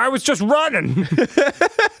 I was just running.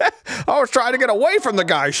 I was trying to get away from the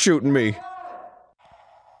guy shooting me.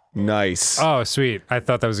 Nice. Oh, sweet. I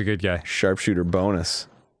thought that was a good guy. Sharpshooter bonus.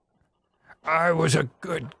 I was a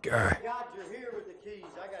good guy. God, you're here with the keys.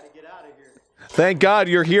 I gotta get out of here. Thank God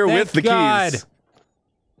you're here with the God. keys.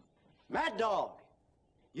 Mad Dog,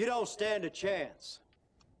 you don't stand a chance.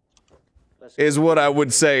 Is what I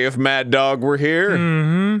would say if Mad Dog were here.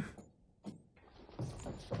 Mm-hmm.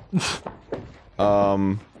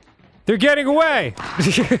 They're getting away!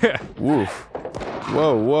 Woof.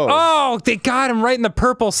 Whoa, whoa. Oh, they got him right in the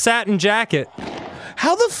purple satin jacket.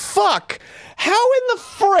 How the fuck? How in the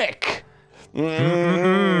frick?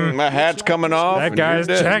 My hat's coming off. That and guy's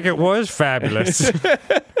you're dead. jacket was fabulous.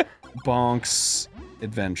 Bonk's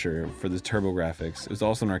Adventure for the TurboGrafx. It was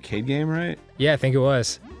also an arcade game, right? Yeah, I think it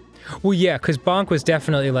was. Well, yeah, because Bonk was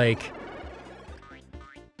definitely like...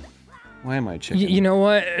 Why am I chicken? You know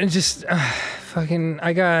what? It just... fucking...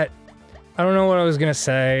 I don't know what I was gonna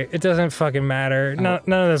say. It doesn't fucking matter. None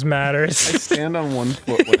of this matters. I stand on one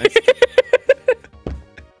foot when I...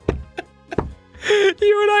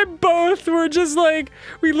 You and I both were just like...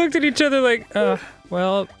 We looked at each other like,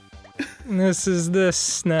 well... This is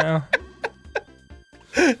this now.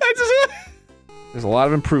 There's a lot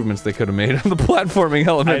of improvements they could have made on the platforming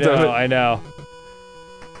element of it. I know.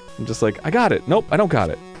 I'm just like, I got it. Nope, I don't got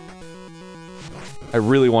it. I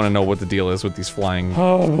really want to know what the deal is with these flying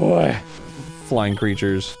Oh boy.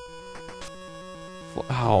 creatures.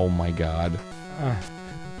 Oh my god.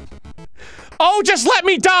 Oh, just let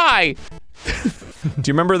me die! Do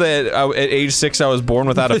you remember that at age 6 I was born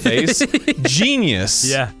without a face? Genius!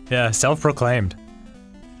 Yeah, self-proclaimed.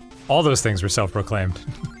 All those things were self-proclaimed.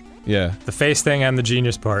 Yeah. The face thing and the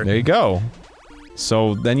genius part. There you go.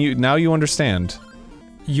 So then now you understand.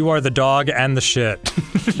 You are the dog and the shit.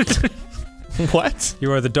 What?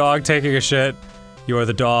 You are the dog taking a shit, you are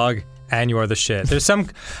the dog, and you are the shit. There's some...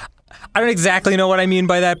 I don't exactly know what I mean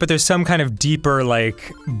by that, but there's some kind of deeper,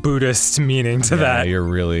 like, Buddhist meaning to that. You're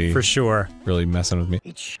really... For sure. Really messing with me.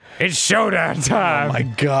 It's showdown time! Oh my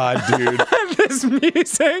god, dude. This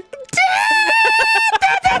music!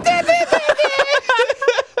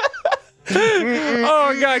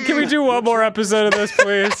 Oh god, can we do one more episode of this,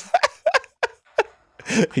 please?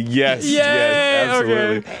 Yes, Yay! yes,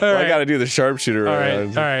 absolutely. Okay. Well, Alright. I gotta do the sharpshooter.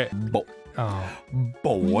 Alright. Oh.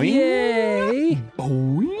 Boing. Yay!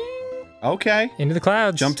 Boing. Okay. Into the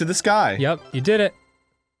clouds. Jump to the sky. Yep, you did it.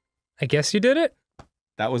 I guess you did it.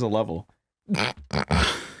 That was a level.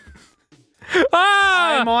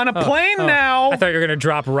 Ah! I'm on a plane now! I thought you were gonna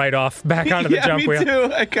drop right off back onto the jump me wheel.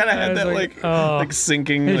 too. I kinda had was that like, like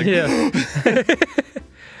sinking, like... Yeah.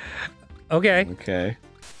 Okay. Okay.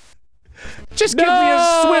 Just give me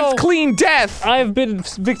a swift, clean death! I've been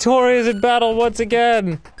victorious in battle once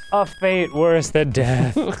again. A fate worse than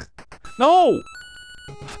death. No!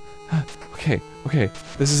 Okay.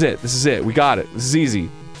 This is it. We got it. This is easy.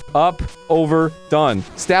 Up, over, done.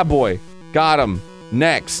 Stab boy. Got him.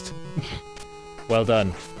 Next. Well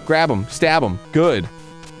done. Grab him. Stab him. Good.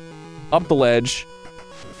 Up the ledge.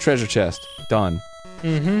 Treasure chest. Done.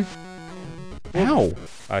 Mm-hmm. Ow.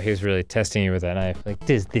 Oh, he was really testing you with that knife. Like,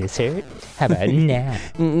 does this hurt? How about now?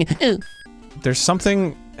 There's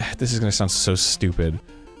something... This is gonna sound so stupid,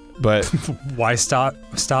 but... Why stop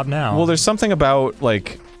now? Well, there's something about,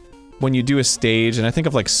 like, when you do a stage, and I think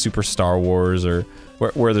of, like, Super Star Wars, or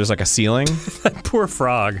where there's, like, a ceiling. That poor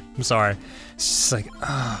frog. I'm sorry. It's just like,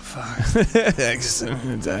 oh,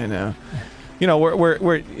 fuck. I know. You know,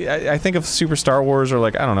 where I think of Super Star Wars, or,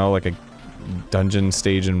 like, I don't know, like a dungeon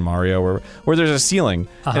stage in Mario, where there's a ceiling,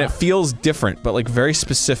 and it feels different, but, like, very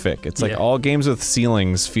specific. It's like all games with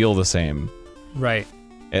ceilings feel the same. Right.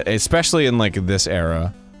 Especially in, like, this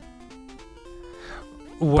era.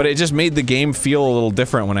 But it just made the game feel a little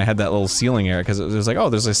different when I had that little ceiling area, because it was like, oh,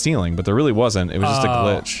 there's a ceiling, but there really wasn't. It was just a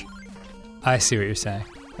glitch. I see what you're saying.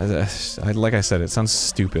 Like I said, it sounds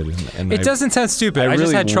stupid. And It doesn't sound stupid. I just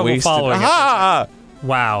really had trouble wasted- following Ah! it.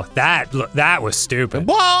 Wow, that was stupid.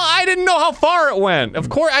 Well, I didn't know how far it went. Of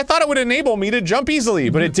course, I thought it would enable me to jump easily,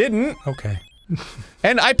 but it didn't. Okay.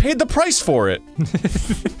 And I paid the price for it.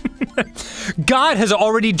 God has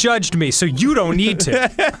already judged me, so you don't need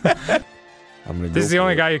to. I'm gonna This is the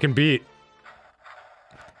only guy you can beat.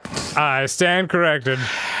 I stand corrected.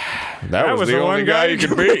 That was the only guy you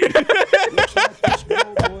could beat.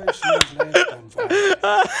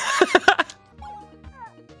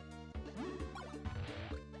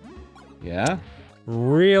 Yeah?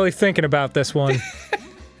 Really thinking about this one.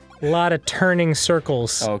 A lot of turning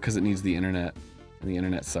circles. Oh, because it needs the internet. And the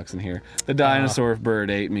internet sucks in here. The dinosaur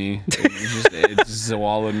bird ate me. It just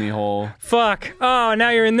swallowed me whole. Fuck. Oh,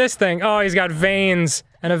 now you're in this thing. Oh, he's got veins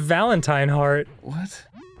and a Valentine heart. What?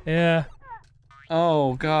 Yeah.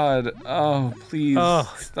 Oh God. Oh please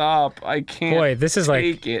stop. I can't. Boy, this is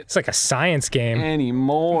like it it's like a science game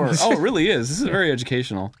anymore. Oh, it really is. This is very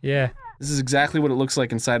educational. Yeah. This is exactly what it looks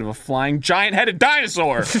like inside of a flying giant-headed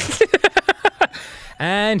dinosaur.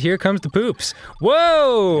 And here comes the poops.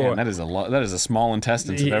 Whoa! Man, that is a small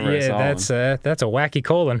intestine if ever I saw that's a wacky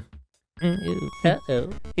colon. Uh-oh.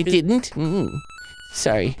 It didn't?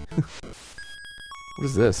 Sorry. What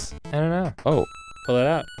is this? I don't know. Oh. Pull it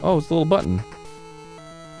out. Oh, it's a little button.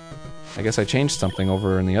 I guess I changed something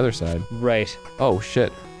over on the other side. Right. Oh,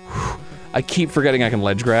 shit. I keep forgetting I can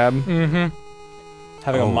ledge grab. Mm-hmm.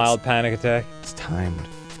 Having a mild panic attack. It's timed.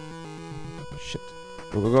 Shit.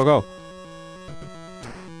 Go, go, go, go.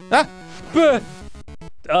 Ah!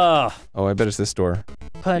 Oh, I bet it's this door.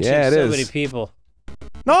 Punching so many people.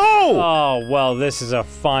 No! Oh, well, this is a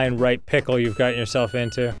fine right pickle you've gotten yourself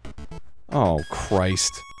into. Oh,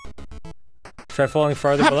 Christ. Try falling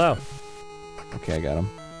farther below. Okay, I got him.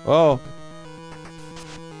 Oh.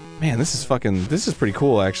 Man, this is pretty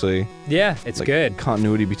cool, actually. Yeah, it's like good.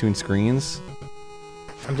 Continuity between screens.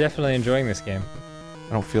 I'm definitely enjoying this game.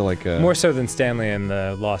 I don't feel like more so than Stanley and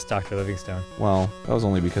the Lost Dr. Livingstone. Well, that was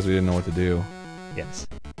only because we didn't know what to do. Yes.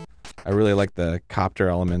 I really like the copter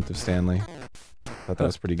element of Stanley. Thought that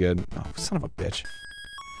was pretty good. Oh, son of a bitch.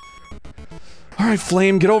 Alright,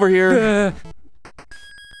 Flame, get over here!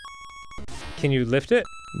 Can you lift it?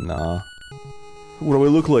 Nah. What do I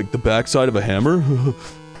look like? The backside of a hammer?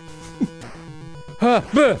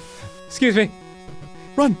 Excuse me.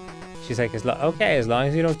 Run! She's like, okay, as long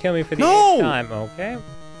as you don't kill me for the No! 8th time, okay?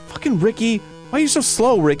 Fucking Ricky! Why are you so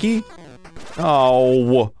slow, Ricky?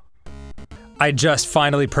 Oh. I just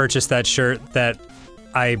finally purchased that shirt that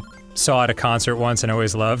I saw at a concert once and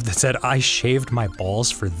always loved that said, I shaved my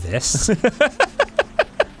balls for this.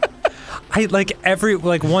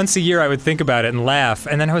 Once a year I would think about it and laugh,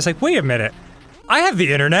 and then I was like, wait a minute. I have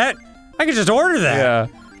the internet. I could just order that. Yeah.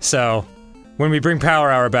 So, when we bring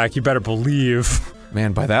Power Hour back, you better believe.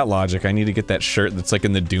 Man, by that logic, I need to get that shirt that's like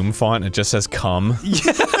in the Doom font and it just says "cum."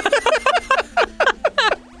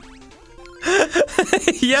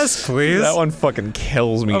 Yes, please. That one fucking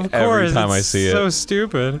kills me every time I see it. So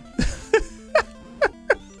stupid.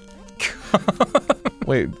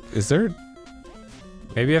 Wait, is there?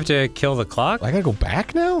 Maybe you have to kill the clock? I gotta go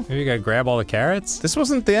back now? Maybe you gotta grab all the carrots? This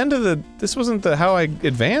wasn't the end of the- this wasn't the how I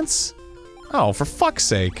advance? Oh, for fuck's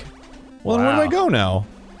sake. Well, then where do I go now?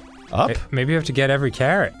 Up? Maybe you have to get every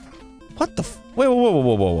carrot. What the f- wait,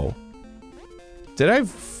 whoa. Did I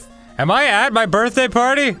Am I at my birthday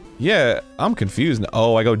party? Yeah, I'm confused.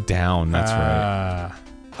 Oh, I go down, that's right.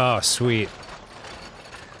 Oh, sweet.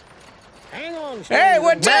 Hang on, Hey,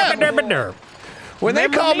 what's up? When they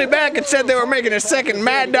called me back and said they were making a second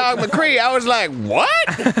Mad Dog McCree, I was like, what?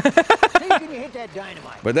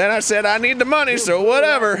 But then I said I need the money, so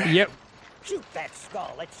whatever. Yep. Shoot that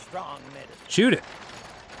skull. It's strong medicine. Shoot it.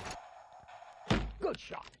 Good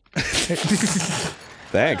shot.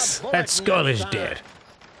 Thanks. That skull is dead.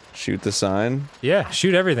 Shoot the sign? Yeah,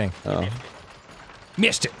 shoot everything. Oh.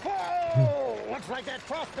 Missed it. Oh, looks like that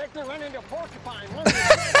prospector ran into a porcupine.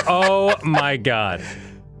 Oh my god.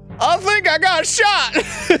 I think I got shot!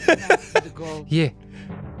 Yeah.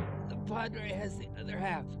 The Padre has the other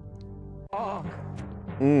half. Oh.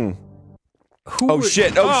 Oh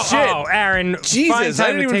shit, oh shit! Oh, Aaron, Jesus, I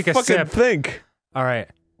didn't even take a fucking sip. think. Alright.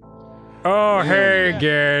 Oh, hey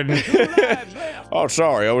again. Oh,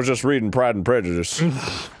 sorry, I was just reading Pride and Prejudice.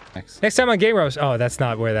 Next time on Game Grumps. Oh, that's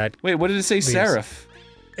not where that. Wait, what did it say, Seraph?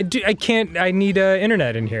 I can't. I need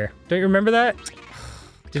internet in here. Don't you remember that?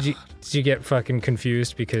 Did you get fucking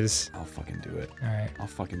confused because? I'll fucking do it. All right. I'll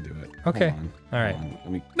fucking do it. Okay. Hold on. All right. Hold on.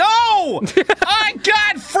 Let me. No! I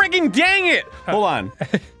God friggin' dang it! Hold on.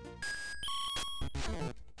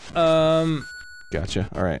 Gotcha.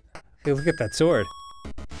 All right. Hey, look at that sword.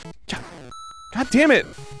 God damn it!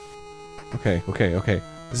 Okay.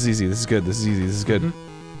 This is easy. This is good. This is easy. This is good.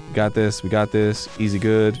 We got this. We got this. Easy,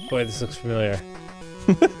 good. Boy, this looks familiar.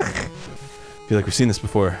 Feel like we've seen this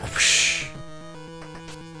before.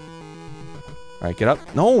 All right, get up.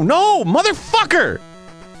 No, motherfucker!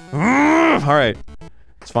 All right,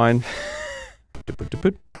 it's fine.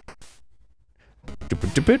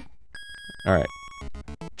 All right,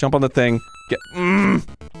 jump on the thing. Get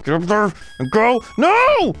up there and go.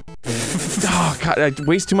 No! Oh God, I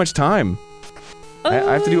waste too much time. I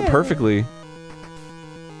have to do it perfectly.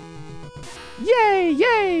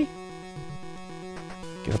 Yay!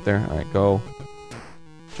 Get up there. All right, go.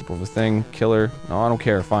 Jump over the thing. Kill her. No, I don't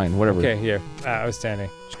care. Fine, whatever. Okay, here. I was standing.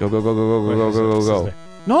 Just go.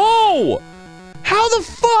 No! How the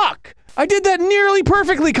fuck? I did that nearly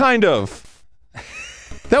perfectly, kind of.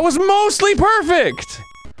 That was mostly perfect!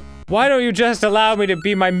 Why don't you just allow me to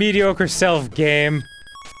be my mediocre self, game?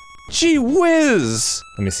 Gee whiz!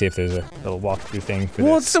 Let me see if there's a little walkthrough thing for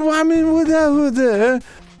What's the, I mean, what the...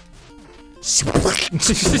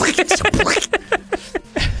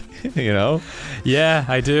 You know? Yeah,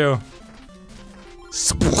 I do.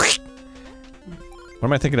 What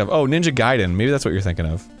am I thinking of? Oh, Ninja Gaiden. Maybe that's what you're thinking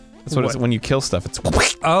of. That's what it's, when you kill stuff, it's...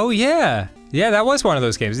 Oh, yeah. Yeah, that was one of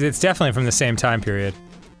those games. It's definitely from the same time period.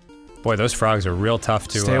 Boy, those frogs are real tough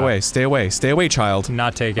to, Stay away, stay away, stay away, child.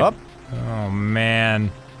 Not take it. Up. Oh, man.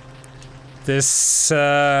 This,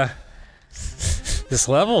 this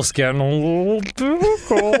level's getting a little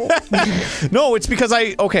difficult. No, it's because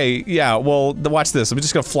okay, yeah, well, watch this. I'm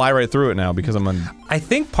just gonna fly right through it now because I'm on... I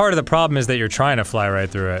think part of the problem is that you're trying to fly right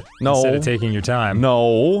through it. No. Instead of taking your time.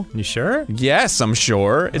 No. You sure? Yes, I'm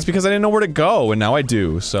sure. It's because I didn't know where to go, and now I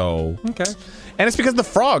do, so... Okay. And it's because the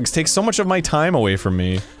frogs take so much of my time away from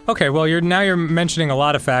me. Okay, well, now you're mentioning a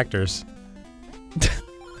lot of factors.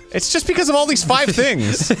 It's just because of all these 5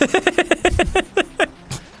 things.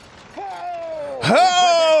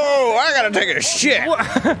 Oh, I gotta take a shit.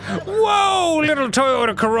 Whoa, little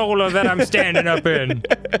Toyota Corolla that I'm standing up in.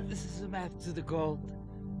 This is the map to the gold.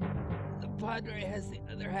 The Padre has the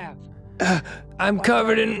other half. I'm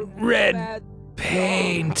covered in red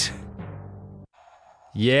paint.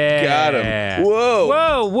 Yeah. Got him. Whoa.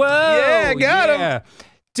 Whoa, whoa. Yeah, got him.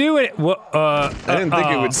 Do it. I didn't think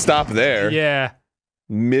it would stop there. Yeah.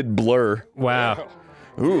 Mid-blur. Wow.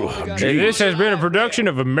 Ooh, Hey, this has been a production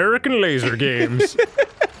of American Laser Games.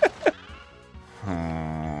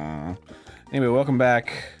 Anyway, welcome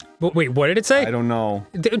back. Wait, what did it say? I don't know.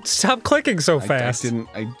 Dude, stop clicking so fast. You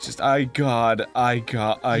gotta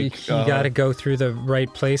go through the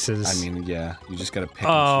right places. I mean, yeah, you just gotta pick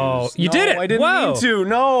Oh, and choose. you did it! I didn't Whoa. mean to,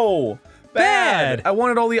 no! Bad. I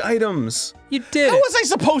wanted all the items. You did How it. was I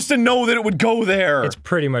supposed to know that it would go there? It's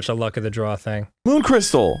pretty much a luck of the draw thing. Moon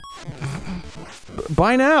Crystal!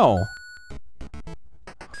 Buy now!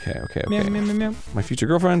 Okay. Meow, meow, meow, meow. My future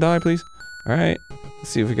girlfriend, die please. Alright, let's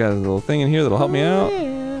see if we got a little thing in here that'll help me out.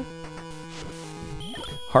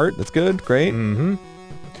 Heart, that's good, great. Mm-hmm.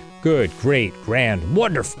 Good, great, grand,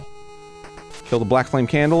 wonderful. Kill the black flame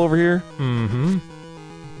candle over here. Mm-hmm.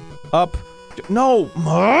 Up. No!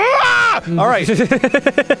 Alright.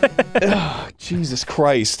 Jesus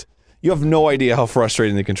Christ. You have no idea how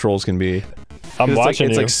frustrating the controls can be. I'm watching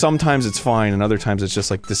It's you. like sometimes it's fine, and other times it's just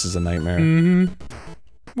like, this is a nightmare.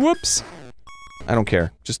 Mm-hmm. Whoops. I don't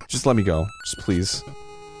care. Just let me go. Just please. Oh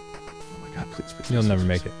my god, please. You'll never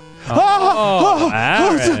make it. Aaron.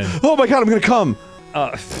 Oh my god, I'm gonna come!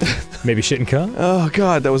 Maybe shouldn't come? Oh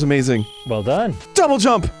god, that was amazing. Well done. Double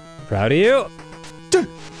jump! Proud of you. Dead!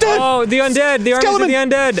 Oh, the undead! The armies of the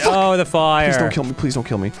undead! Fuck. Oh, the fire. Please don't kill me, please don't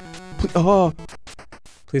kill me. Please, oh.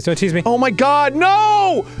 Please don't tease me. Oh my god,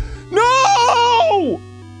 no! No!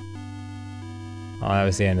 Oh, that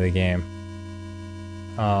was the end of the game.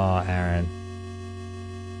 Oh, Aaron.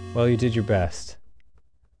 Well, you did your best.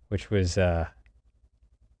 Which was,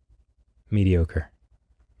 mediocre.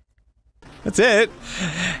 That's it.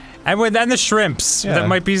 And then the shrimps. Yeah. That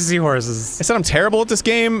might be seahorses. I said I'm terrible at this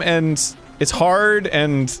game, and it's hard,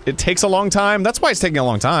 and it takes a long time. That's why it's taking a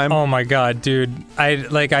long time. Oh my god, dude. I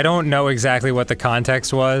don't know exactly what the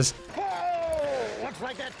context was.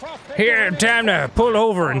 Here, time to pull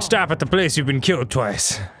over and stop at the place you've been killed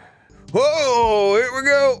twice. Whoa, here we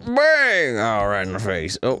go. Bang! Oh, right in the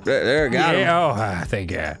face. Oh, there, got him. Oh,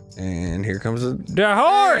 thank you. And here comes the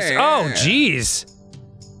horse! Hey, Oh, yeah. jeez.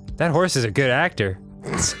 That horse is a good actor.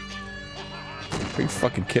 Big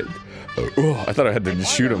fucking kid. Oh, I thought I had to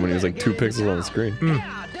just shoot him when he was like 2 pixels on the screen.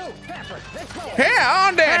 Yeah,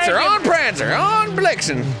 on Dancer, on Prancer, on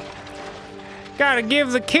Blixen. Gotta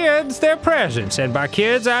give the kids their presents, and by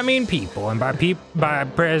kids I mean people, and by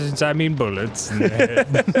presents I mean bullets.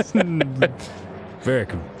 Very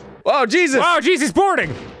cool. Oh, Jesus! Oh, jeez, he's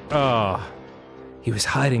boarding! Oh, he was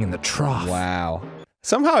hiding in the trough. Wow.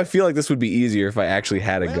 Somehow I feel like this would be easier if I actually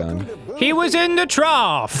had a gun. He was in the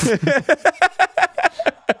trough!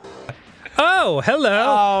 Oh,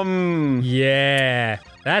 hello! Yeah,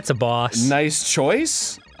 that's a boss. Nice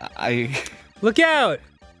choice. Look out!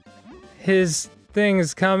 His thing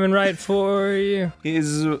is coming right for you.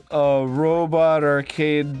 Is a robot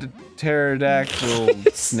arcade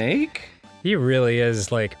pterodactyl snake? He really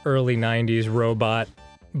is like early 90s robot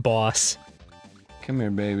boss. Come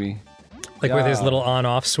here, baby. Like with his little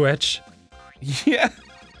on-off switch. Yeah.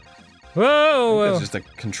 Whoa! That's just a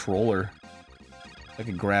controller. If I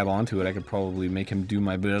could grab onto it, I could probably make him do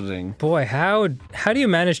my bidding. Boy, how do you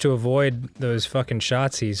manage to avoid those fucking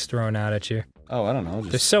shots he's throwing out at you? Oh, I don't know.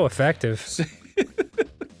 They're so effective.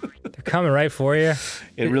 Coming right for you.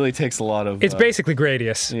 It really takes a lot of. It's basically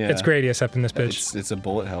Gradius. yeah. It's Gradius up in this bitch. It's a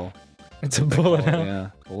bullet hell. It's a bullet hell. Yeah,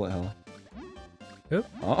 bullet hell. Oop.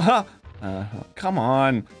 Oh, come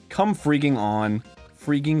on. Come freaking on.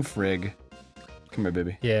 Freaking frig. Come here,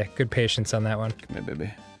 baby. Yeah, good patience on that one. Come here,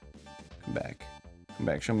 baby. Come back. Come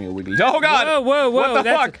back. Show me a wiggly. Oh, God! Whoa, whoa, whoa. What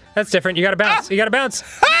the fuck? That's different. You gotta bounce. You gotta bounce.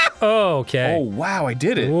 Oh, okay. Oh, wow, I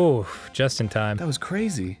did it. Ooh, just in time. That was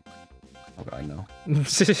crazy. Oh, God, no.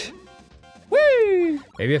 Whee!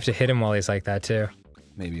 Maybe you have to hit him while he's like that, too.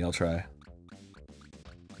 Maybe, I'll try.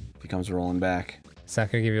 If he comes rolling back. It's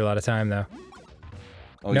not gonna give you a lot of time, though.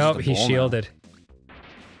 Oh, nope, he's shielded.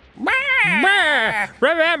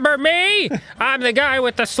 Remember me? I'm the guy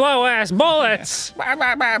with the slow-ass bullets.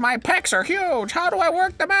 My pecs are huge. How do I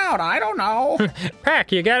work them out? I don't know.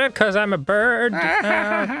 Peck, you get it? Cause I'm a bird.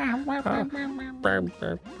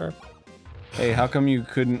 Hey, how come you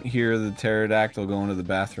couldn't hear the pterodactyl going to the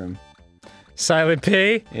bathroom? Silent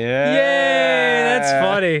P? Yeah. Yay, that's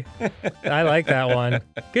funny. I like that one.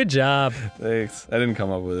 Good job. Thanks. I didn't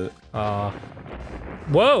come up with it. Aw.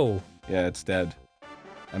 Whoa. Yeah, it's dead.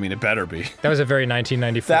 I mean, it better be. That was a very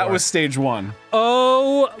 1994. That was stage 1.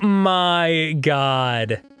 Oh my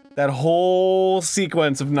god. That whole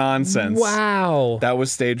sequence of nonsense. Wow. That was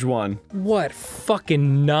stage 1. What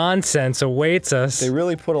fucking nonsense awaits us. They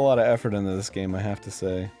really put a lot of effort into this game, I have to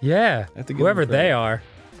say. Yeah. I have to give Whoever them credit. they are.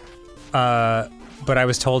 But I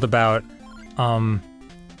was told about,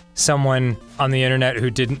 someone on the internet who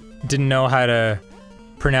didn't know how to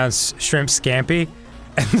pronounce shrimp scampi.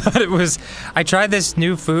 And thought it was, I tried this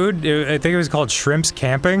new food, I think it was called Shrimps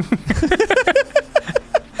Camping.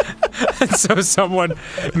 And so someone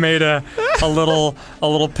made a little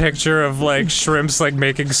picture of like shrimps like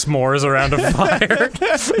making s'mores around a fire.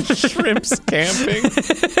 Shrimps camping.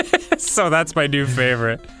 So that's my new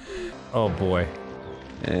favorite. Oh boy.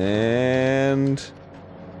 And...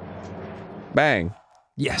 bang.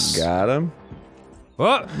 Yes. Got him.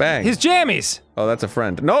 Oh, bang. His jammies! Oh, that's a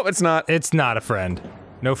friend. Nope, it's not. It's not a friend.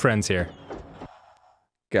 No friends here.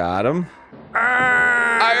 Got him.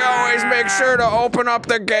 I always make sure to open up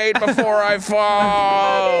the gate before I fall.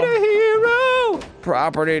 I need a hero!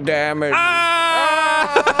 Property damage.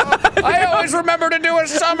 I always remember to do a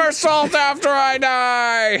somersault after I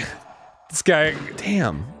die. This guy,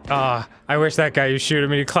 damn. I wish that guy you shoot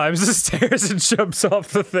him and he climbs the stairs and jumps off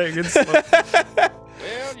the thing and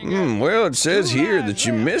Well, it says here that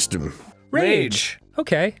you missed him. Rage.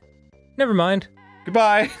 Okay. Never mind.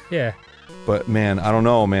 Goodbye. Yeah. But man, I don't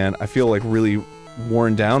know, man. I feel like really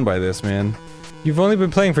worn down by this, man. You've only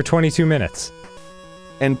been playing for 22 minutes.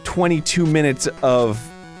 And 22 minutes of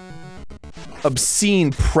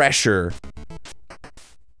obscene pressure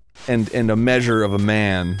and a measure of a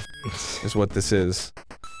man is what this is.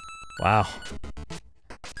 Wow.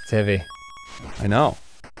 It's heavy. I know.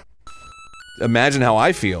 Imagine how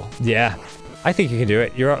I feel. Yeah. I think you can do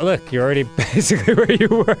it. Look, you're already basically where you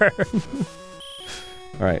were.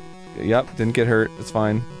 Alright. Yep, didn't get hurt. It's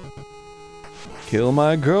fine. Kill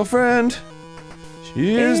my girlfriend.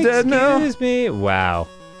 She is dead now. Excuse me. Wow.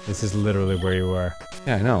 This is literally where you were.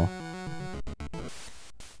 Yeah, I know.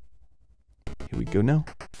 Here we go now.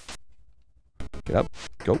 Get up.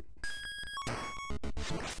 Go.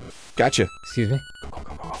 Gotcha. Excuse me?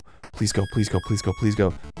 Go. Please go, please go, please go, please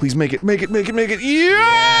go. Please make it, make it, make it, make it.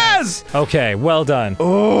 Yes! Okay, well done.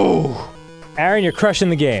 Oh! Aaron, you're crushing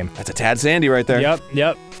the game. That's a tad sandy right there.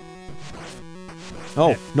 Yep.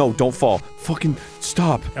 Oh, no, don't fall. Fucking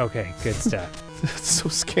stop. Okay, good stuff. That's so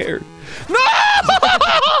scared. No!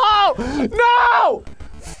 No!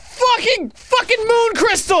 Fucking moon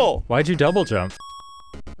crystal! Why'd you double jump?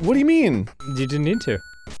 What do you mean? You didn't need to.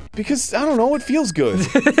 Because, I don't know, it feels good.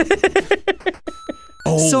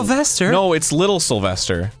 Oh. Sylvester? No, it's little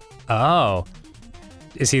Sylvester. Oh.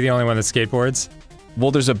 Is he the only one that skateboards? Well,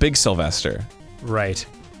 there's a big Sylvester. Right.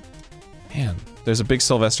 Man, there's a big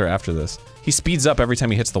Sylvester after this. He speeds up every time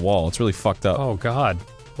he hits the wall. It's really fucked up. Oh god.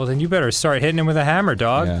 Well then you better start hitting him with a hammer,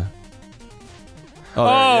 dog. Yeah.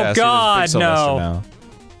 Oh, yeah, god, see, there's big Sylvester no. now.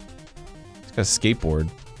 He's got a skateboard.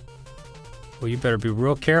 Well, you better be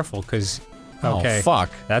real careful, cause... Okay. Oh,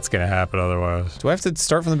 fuck. That's gonna happen otherwise. Do I have to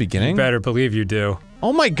start from the beginning? You better believe you do.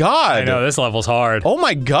 Oh my god! I know, this level's hard. Oh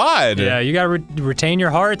my god! Yeah, you gotta retain your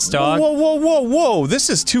hearts, dog. Whoa, this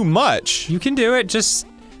is too much! You can do it, just...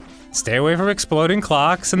 Stay away from exploding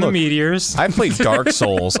clocks and the meteors. I've played Dark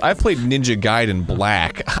Souls. I've played Ninja Gaiden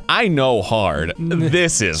Black. I know hard.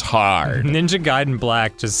 This is hard. Ninja Gaiden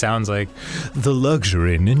Black just sounds like the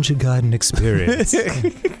luxury Ninja Gaiden experience.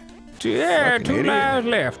 Yeah, 2 miles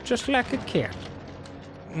left, just like a cat.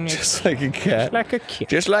 Just like a cat. Like a cat.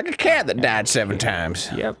 Just like a cat that died 7 times.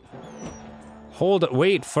 Yep.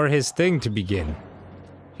 Wait for his thing to begin.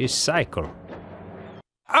 His cycle.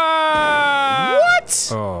 What?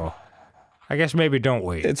 Oh. I guess maybe don't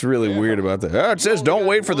wait. It's really weird about that. Oh, it says don't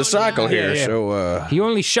wait for the cycle here, so, He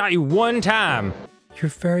only shot you one time. Your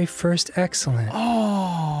very first excellent.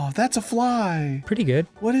 Oh, that's a fly. Pretty good.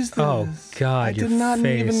 What is this? Oh, God, I your did not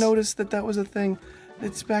face. even notice that that was a thing.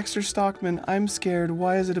 It's Baxter Stockman. I'm scared.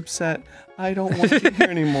 Why is it upset? I don't want to here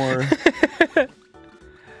anymore.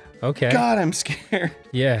 Okay. God, I'm scared.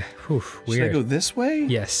 Yeah. Oof, weird. Should I go this way?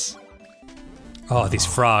 Yes. Oh, these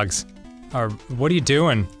frogs. What are you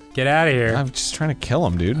doing? Get out of here. I'm just trying to kill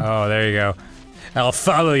him, dude. Oh, there you go. I'll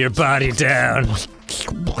follow your body down.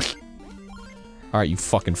 Alright, you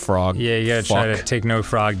fucking frog. Yeah, you gotta try to take no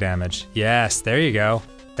frog damage. Yes, there you go.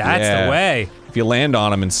 That's the way. If you land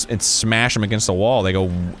on them and smash them against the wall, they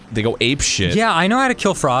go ape shit. Yeah, I know how to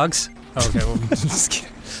kill frogs. Okay, well, just kidding.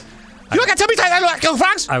 You don't gotta tell me I know how to kill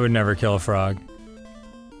frogs! I would never kill a frog.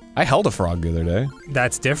 I held a frog the other day.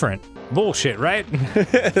 That's different. Bullshit, right?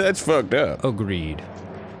 That's fucked up. Agreed.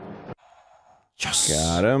 Yes.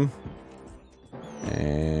 Got him.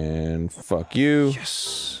 And fuck you.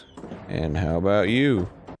 Yes. And how about you?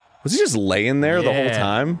 Was he just laying there the whole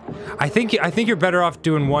time? I think you're better off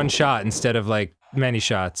doing one shot instead of like many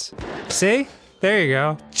shots. See? There you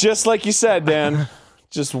go. Just like you said, Dan.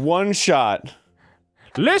 Just one shot.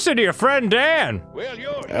 Listen to your friend Dan.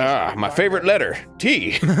 My favorite letter,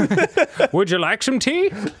 T. Would you like some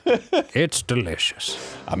tea? It's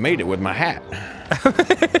delicious. I made it with my hat.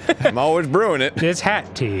 I'm always brewing it. It's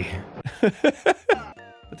hat tea.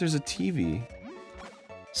 But there's a TV.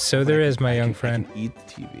 So there is, my young friend. I can eat the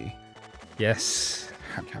TV. Yes.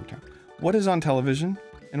 What is on television,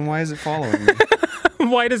 and why is it following me?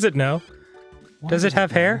 Why does it know? Does it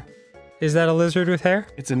have hair? Is that a lizard with hair?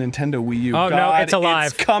 It's a Nintendo Wii U. Oh, God, no, it's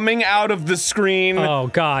alive. It's coming out of the screen. Oh,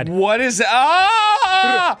 God. What is...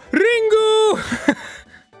 Ah! Ringu!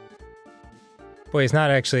 Boy, it's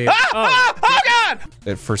not actually... Oh, God!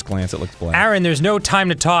 At first glance, it looks blank. Aaron, there's no time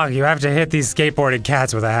to talk. You have to hit these skateboarded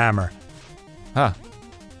cats with a hammer. Huh.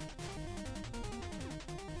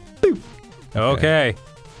 Okay.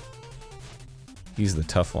 He's the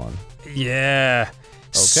tough one. Yeah.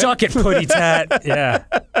 Suck it, putty tat. Yeah.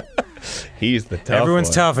 He's the tough Everyone's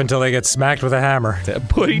one. tough until they get smacked with a hammer.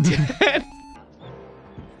 Putty tat.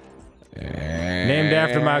 Named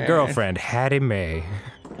after my girlfriend, Hattie Mae.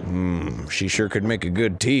 She sure could make a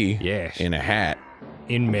good tea. Yes. In a hat.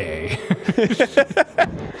 In May.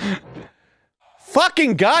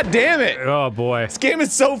 Fucking goddamn it! Oh boy. This game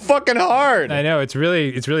is so fucking hard. I know, it's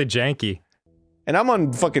really janky. And I'm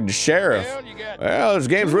on fucking sheriff. Well, this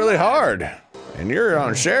game's really hard. And you're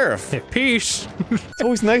on sheriff. Peace. It's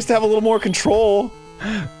always nice to have a little more control.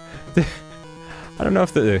 I don't know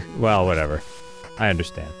if well, whatever. I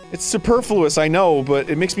understand. It's superfluous, I know, but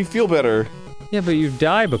it makes me feel better. Yeah, but you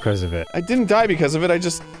die because of it. I didn't die because of it, I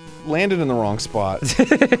just landed in the wrong spot.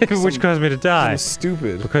 Which caused me to die. I'm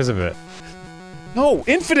stupid. Because of it. No,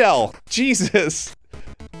 infidel! Jesus!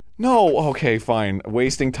 No, okay, fine.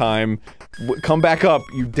 Wasting time. Come back up,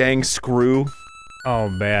 you dang screw.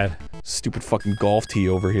 Oh, bad. Stupid fucking golf tee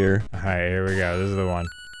over here. Alright, here we go. This is the one.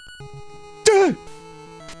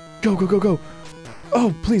 Go, go, go, go.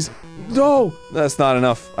 Oh, please. No! That's not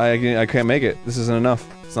enough. I can't make it. This isn't enough.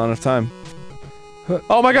 It's not enough time.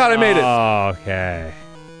 Oh my god, I made it! Okay.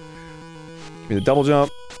 Give me the double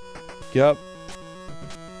jump. Yup.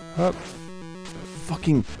 Up.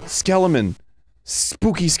 Fucking Skeleman.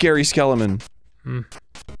 Spooky, scary Skeleman.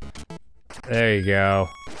 There you go.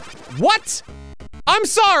 What? I'm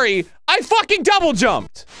sorry! I fucking double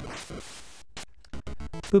jumped!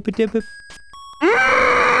 Boop-a-dip-boop.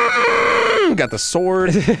 Got the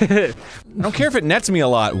sword. I don't care if it nets me a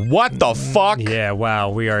lot. What the fuck? Yeah, wow,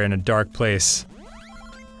 we are in a dark place.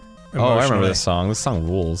 Oh, I remember Emotionally. this song. This song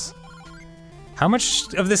rules. How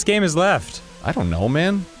much of this game is left? I don't know,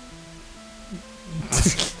 man.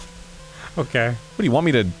 Okay. What, do you want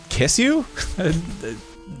me to kiss you?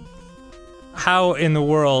 How in the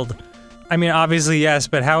world? I mean, obviously yes,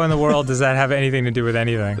 but how in the world does that have anything to do with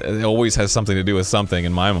anything? It always has something to do with something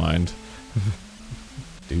in my mind.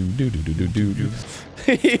 Do.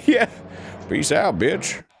 Yeah. Peace out,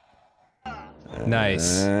 bitch.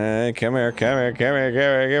 Nice. Come here, come here, come here, come here, come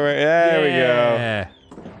here. There we go. Yeah.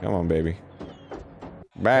 Come on, baby.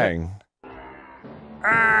 Bang.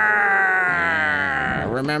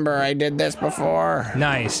 Remember I did this before?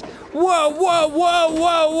 Nice. Whoa, whoa, whoa,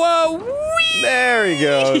 whoa, whoa! Whee! There he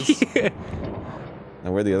goes.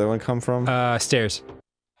 Now, where'd the other one come from? Stairs.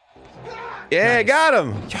 Yeah, nice. got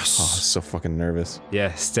him! Yes. Oh, I'm so fucking nervous.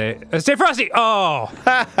 Yeah, stay frosty! Oh!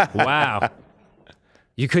 Wow.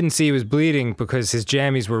 You couldn't see he was bleeding because his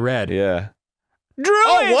jammies were red. Yeah. Druids!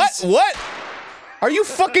 Oh, what? What? Are you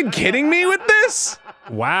fucking kidding me with this?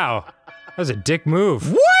 Wow. That was a dick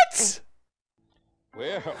move. What?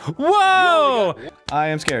 Whoa! I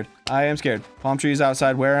am scared. I am scared. Palm trees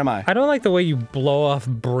outside, where am I? I don't like the way you blow off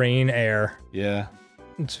brain air. Yeah.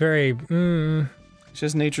 It's very, It's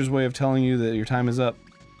just nature's way of telling you that your time is up.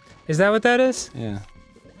 Is that what that is? Yeah.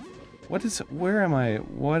 Where am I?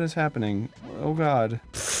 What is happening? Oh god.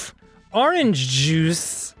 Orange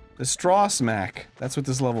juice. The straw smack. That's what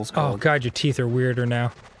this level's called. Oh god, your teeth are weirder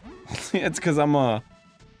now. It's because I'm a...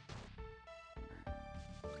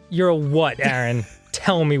 You're a what, Aaron?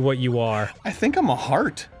 Tell me what you are. I think I'm a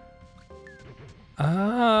heart.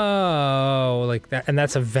 Oh, like that, and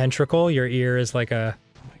that's a ventricle? Your ear is like a...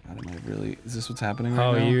 Oh my god, am I really... Is this what's happening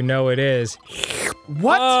right now? Oh, you know it is.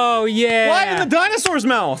 What? Oh, yeah! Why in the dinosaur's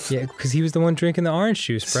mouth? Yeah, because he was the one drinking the orange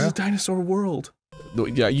juice, bro. This is a dinosaur world.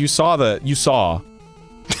 Yeah, you saw how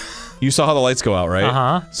the lights go out, right?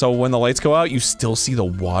 Uh-huh. So when the lights go out, you still see the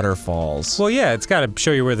waterfalls. Well, yeah, it's gotta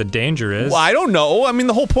show you where the danger is. Well, I don't know. I mean,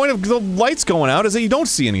 the whole point of the lights going out is that you don't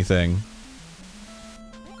see anything.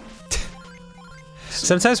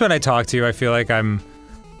 Sometimes when I talk to you, I feel like I'm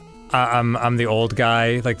the old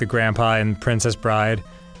guy, like the grandpa in Princess Bride,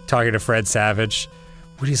 talking to Fred Savage.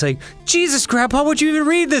 When he's like, Jesus, Grandpa, what'd you even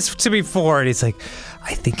read this to me for? And he's like,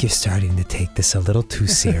 I think you're starting to take this a little too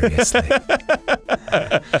seriously.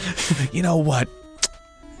 You know what?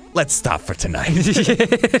 Let's stop for tonight.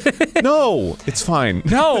 No, it's fine.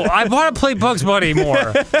 No, I want to play Bugs Bunny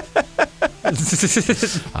more.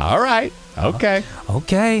 All right. Okay.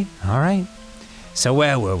 Okay, all right. So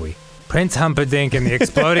where were we? Prince Humperdinck and the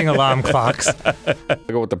exploding alarm clocks. I'll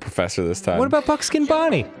go with the professor this time. What about Buckskin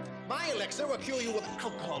Bonnie? My elixir will cure you with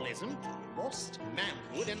alcoholism, lost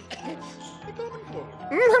manhood, and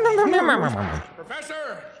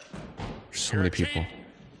Professor! So many people.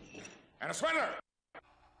 And a sweater!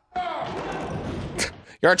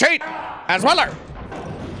 You're a cheat! As Weller!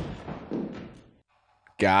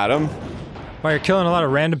 Got him. Wow, you're killing a lot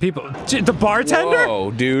of random people. The bartender?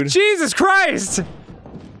 Whoa, dude. Jesus Christ!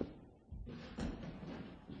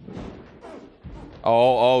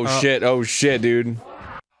 Oh shit, dude.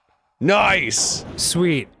 Nice!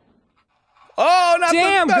 Sweet. Oh, not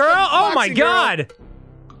Damn, the, girl! The Oh my girl. god!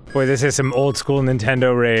 Boy, this is some old school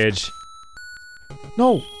Nintendo rage.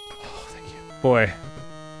 No. Boy.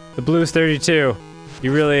 The Blues 32.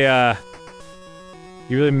 You really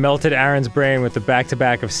melted Aaron's brain with the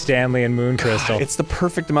back-to-back of Stanley and Moon Crystal. It's the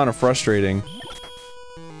perfect amount of frustrating.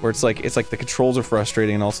 Where it's like the controls are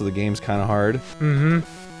frustrating and also the game's kind of hard. Mm-hmm.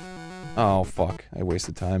 Oh, fuck. I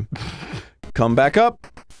wasted time. Come back up.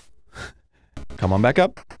 Come on back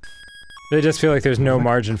up. They just feel like there's no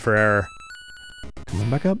margin for error. Come on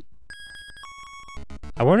back up.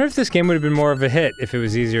 I wonder if this game would have been more of a hit if it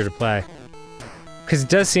was easier to play. Because it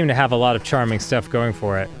does seem to have a lot of charming stuff going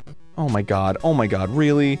for it. Oh my god,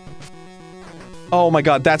 really? Oh my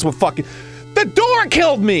god, that's what fucking— the door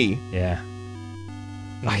killed me! Yeah.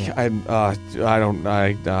 I don't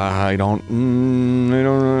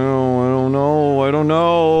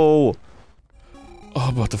know. Oh,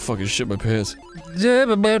 I'm about to fucking shit my pants.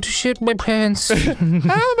 I'm about to shit my pants. I'm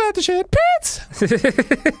about to shit pants!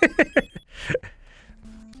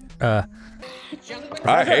 I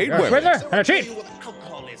hate women. And a cheat!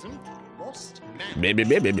 alcoholism, lost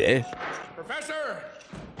Professor!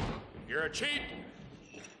 You're a cheat!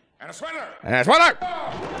 And a sweater! And that's what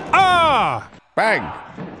Ah! Bang!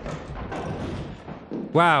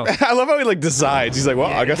 Wow. I love how he like decides. He's like, well,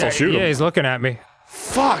 I guess I'll shoot Yeah, him. he's looking at me.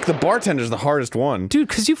 Fuck, the bartender's the hardest one. Dude,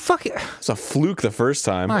 cause you fucking— It's a fluke the first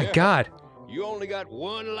time. My god. You only got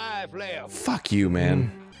one life left. Fuck you,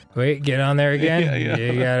 man. Wait, get on there again? Yeah.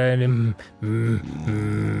 You gotta—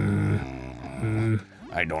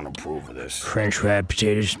 I don't approve of this. French fried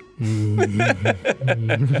potatoes.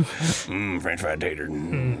 French fried tater.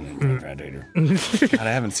 French fried tater. God,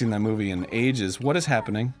 I haven't seen that movie in ages. What is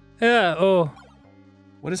happening? Yeah, oh.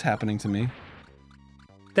 What is happening to me?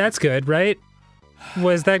 That's good, right?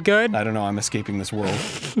 Was that good? I don't know, I'm escaping this world.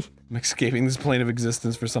 I'm escaping this plane of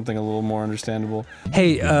existence for something a little more understandable.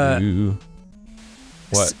 Hey,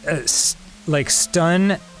 What? like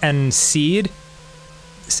stun and seed?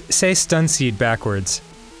 Say stun seed backwards.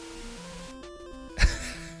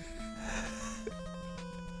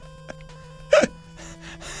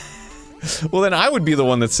 Well, then I would be the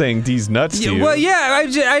one that's saying D's nuts to you. Well, yeah, I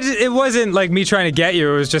just, it wasn't like me trying to get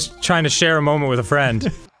you, it was just trying to share a moment with a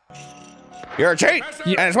friend. You're a cheat!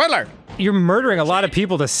 And a swindler! You're murdering a lot of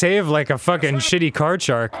people to save like a fucking shitty card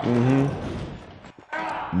shark.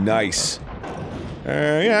 Nice.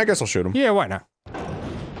 Yeah, I guess I'll shoot him. Yeah, why not?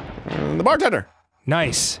 The bartender.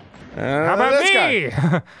 Nice. How about this me?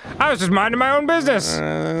 guy. I was just minding my own business.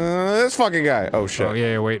 This fucking guy. Oh shit. Oh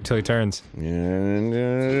yeah, wait till he turns. And,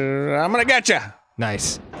 I'm gonna get ya.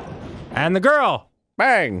 Nice. And the girl.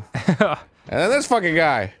 Bang. And then this fucking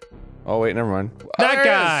guy. Oh wait, never mind. That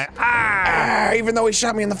guy. Ah! Even though he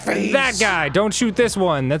shot me in the face. That guy. Don't shoot this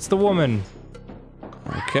one. That's the woman.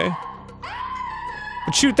 Okay.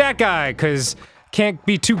 But shoot that guy, cause can't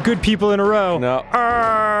be two good people in a row. No.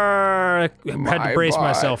 I had to brace boy.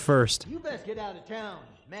 myself first. You best get out of town.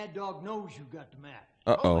 Mad Dog knows you got the map.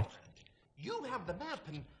 Uh-oh. You have the map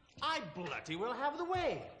and I bloody well have the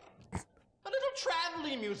way. A little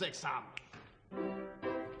traveling music, Sam.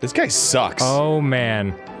 This guy sucks. Oh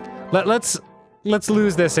man. Let's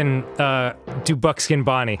lose this and do Buckskin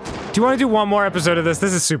Bonnie. Do you want to do one more episode of this?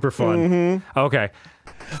 This is super fun. Mm-hmm. Okay.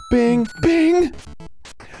 Bing, bing.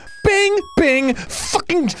 Bing, bing.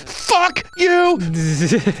 Fucking fuck you.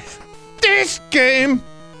 This game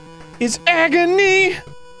is agony.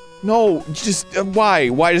 No, just why?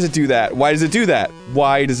 Why does it do that? Why does it do that?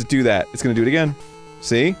 Why does it do that? It's gonna do it again.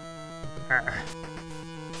 See?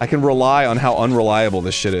 I can rely on how unreliable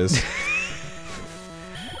this shit is.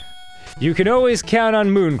 You can always count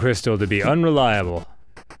on Moon Crystal to be unreliable.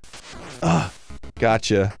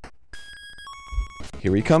 Gotcha.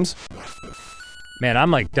 Here he comes. Man,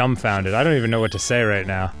 I'm like dumbfounded. I don't even know what to say right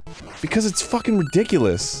now. Because it's fucking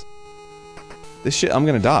ridiculous. This shit, I'm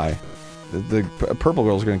gonna die. The purple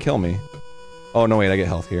girl's gonna kill me. Oh, no, wait, I get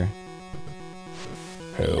health here.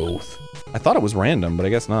 Health. I thought it was random, but I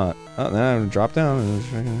guess not. Oh, then I'm gonna drop down.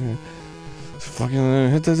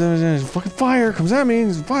 Fucking hit the fucking fire comes at me.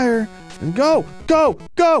 There's fire. And go, go,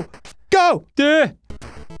 go, go.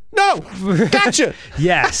 No, gotcha.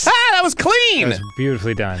 Yes. That was clean. That was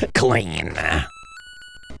beautifully done. Clean.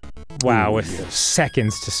 Wow, with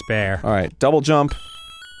seconds to spare. All right, double jump.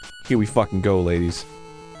 Here we fucking go, ladies.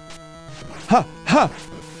 Ha ha.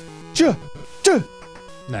 J.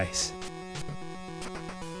 Nice.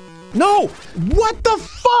 No! What the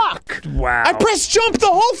fuck? Wow. I pressed jump the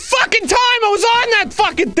whole fucking time I was on that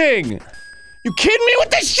fucking thing! You kidding me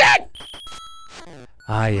with this shit?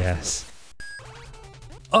 Ah, yes.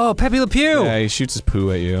 Oh, Pepe Le Pew! Yeah, he shoots his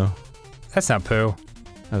poo at you. That's not poo.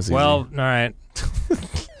 That was easy. Well, alright.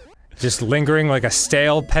 Just lingering like a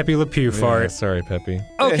stale Pepe Le Pew fart. Yeah, sorry, Pepe.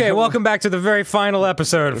 Okay, welcome back to the very final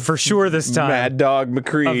episode, for sure this time. Mad Dog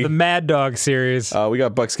McCree. Of the Mad Dog series. We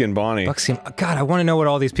got Buckskin Bonnie. Buckskin, God, I want to know what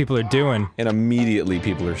all these people are doing. And immediately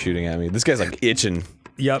people are shooting at me. This guy's like itching.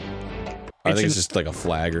 Yep. I think it's just like a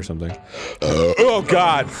flag or something. Oh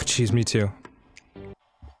god! Jeez, me too.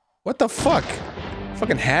 What the fuck?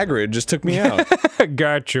 Fucking Hagrid just took me out.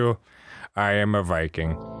 Got you. I am a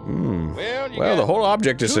Viking. Well, the whole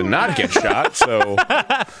object is to not get shot, so...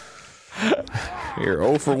 You're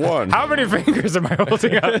 0 for 1. How many fingers am I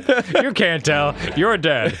holding up? You can't tell. You're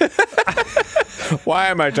dead. Why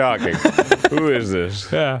am I talking? Who is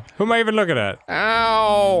this? Yeah. Who am I even looking at?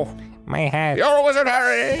 Ow! My hat. You're a wizard,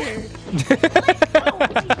 Harry!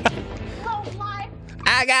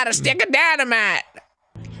 I got a stick of dynamite!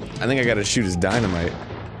 I think I gotta shoot his dynamite.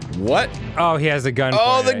 What? Oh, he has the gun.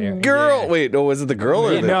 Oh, pointed the at you. girl! Yeah. Wait, no, was it the girl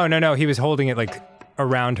or the- No, he was holding it like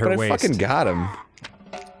around her But waist. I fucking got him.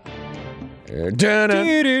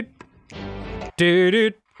 Doo-doo.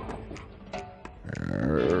 Doo-doo.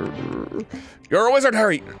 You're a wizard,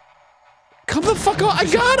 Harry! Come the fuck on! I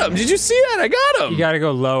got him! Did you see that? I got him! You gotta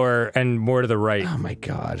go lower and more to the right. Oh my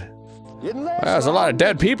god. Well, there's a lot of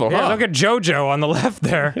dead people, huh? Yeah, look at JoJo on the left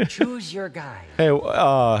there. Choose your guy. Hey,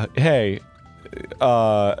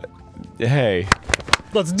 hey.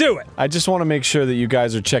 Let's do it. I just want to make sure that you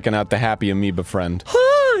guys are checking out the Happy Amoeba friend.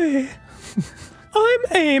 Hi. I'm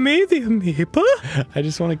Amy, the amoeba. I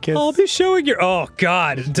just want to kiss. I'll be showing you. Oh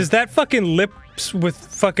God, does that fucking lips with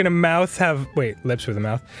fucking a mouth have? Wait, lips with a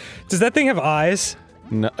mouth. Does that thing have eyes?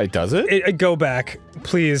 No, does it? Go back,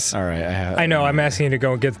 please. All right, I know. I'm asking you to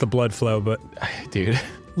go and get the blood flow, but dude,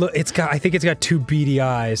 look, I think it's got 2 beady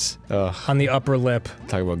eyes on the upper lip.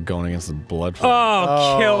 Talk about going against the blood flow.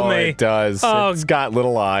 Oh, kill me! It does. Oh, it's got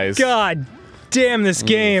little eyes. God damn this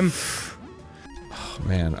game. Oh,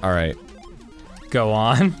 man, all right. Go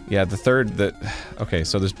on. Yeah, okay,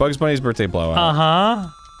 so there's Bugs Bunny's birthday blowout. Uh-huh.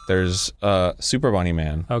 There's, Super Bunny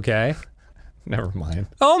Man. Okay. Never mind.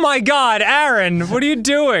 Oh my God, Aaron, what are you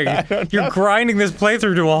doing? You're grinding this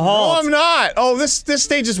playthrough to a halt. No, I'm not. Oh, this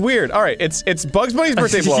stage is weird. All right, it's Bugs Bunny's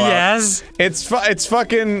birthday blowout. Yes. It's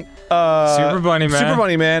fucking Super Bunny Man. Super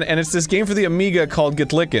Bunny Man, and it's this game for the Amiga called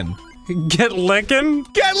Get Lickin'. Get lickin'?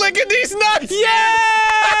 Get lickin' these nuts! Yeah!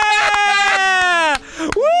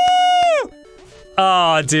 Woo!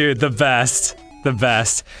 Oh, dude, the best. the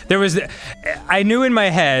best. There was, I knew in my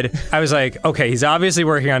head, I was like, okay, he's obviously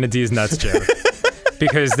working on a D's nuts joke.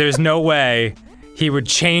 Because there's no way he would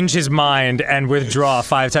change his mind and withdraw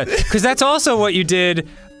 5 times. Because that's also what you did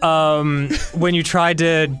when you tried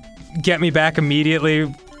to get me back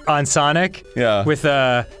immediately on Sonic. Yeah. With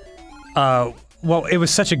well, it was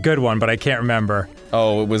such a good one, but I can't remember.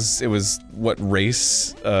 Oh, it was what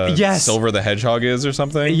race? Yes. Silver the Hedgehog is or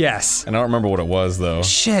something? Yes. I don't remember what it was though.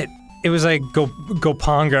 Shit. It was like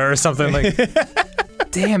Gopanga or something like.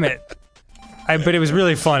 Damn it. But it was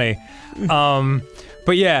really funny.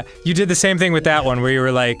 But yeah, you did the same thing with that one where you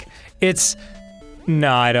were like,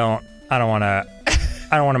 no, I don't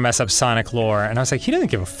wanna mess up Sonic lore. And I was like, he doesn't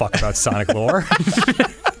give a fuck about Sonic lore.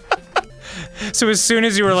 So as soon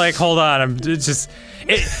as you were like, hold on,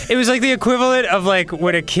 it was like the equivalent of like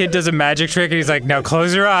when a kid does a magic trick and he's like, now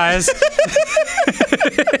close your eyes.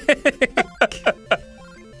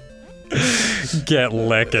 Get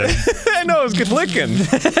licking. No, it was good licking.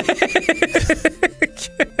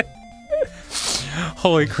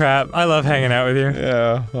 Holy crap, I love hanging out with you.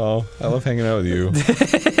 Yeah, well, I love hanging out with you.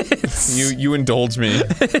 You indulge me.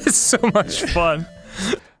 It's so much fun.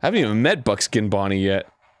 I haven't even met Buckskin Bonnie yet.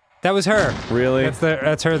 That was her. Really?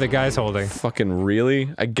 That's her the guy's holding. Fucking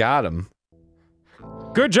really? I got him.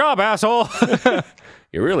 Good job, asshole!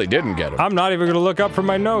 You really didn't get him. I'm not even gonna look up from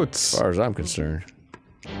my notes. As far as I'm concerned.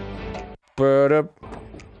 But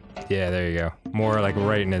yeah, there you go. More like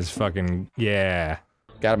right in his fucking, yeah.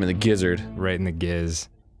 Got him in the gizzard. Right in the giz.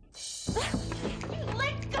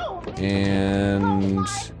 Let go. And...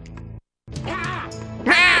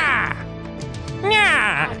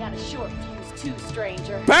 I got a short fuse too,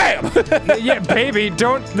 stranger. BAM! Yeah, baby,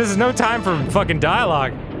 this is no time for fucking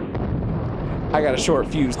dialogue. I got a short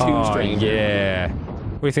fuse too, stranger. Yeah.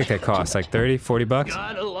 What do you think that costs? Like 30, 40 bucks?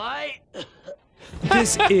 Got a light?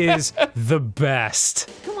 This is the best.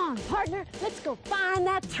 Come on, partner. Let's go find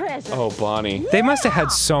that treasure. Oh, Bonnie. They must have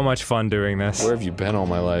had so much fun doing this. Where have you been all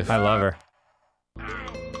my life? I love her.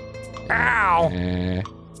 Ow!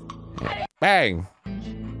 Bang!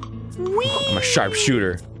 I'm a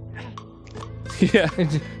sharpshooter. Yeah.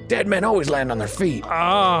 Dead men always land on their feet.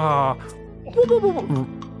 Oh.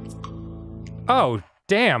 Oh,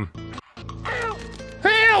 damn.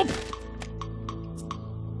 Help!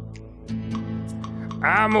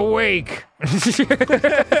 I'm awake. What's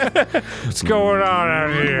going on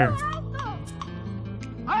out here?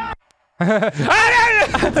 I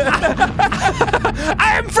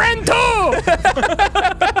am friend too!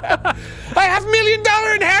 I have $1 million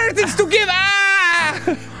inheritance to give!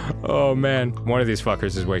 Ah! Oh man, one of these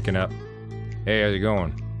fuckers is waking up. Hey, how's it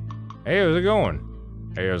going? Hey, how's it going?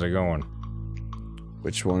 Hey, how's it going?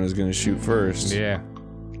 Which one is gonna shoot first? Yeah.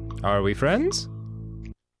 Are we friends?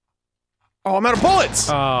 Oh, I'm out of bullets!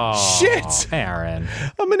 Oh, shit! Aaron.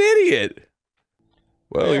 I'm an idiot!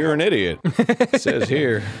 Well, you're an idiot. It says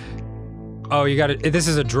here. Oh, you gotta- this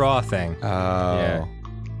is a draw thing. Oh. Yeah.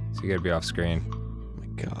 So you gotta be off screen. Oh my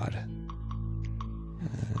god.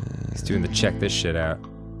 He's doing the check this shit out.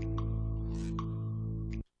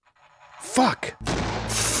 Fuck!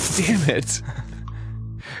 Damn it.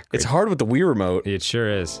 It's hard with the Wii remote. It sure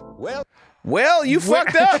is. Well, you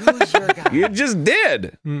fucked up! You just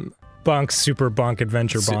did! Bunk, super bunk,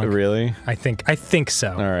 adventure bunk. Really? I think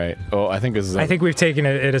so. Alright. Oh, I think this is- I think we've taken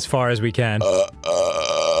it as far as we can.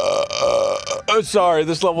 sorry,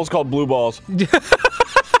 this level's called Blue Balls.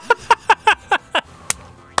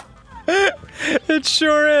 It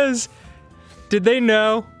sure is. Did they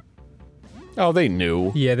know? Oh, they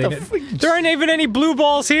knew. Yeah, they did. There aren't even any blue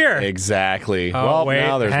balls here. Exactly. Oh, well, wait,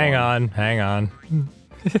 now there's hang one. on.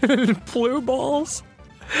 Blue balls?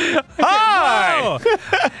 Hi!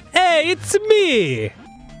 Hey, it's me!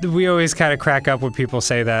 We always kind of crack up when people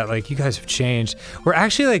say that, like, you guys have changed. We're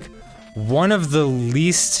actually, like, one of the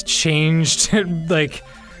least changed, like,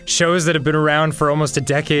 shows that have been around for almost a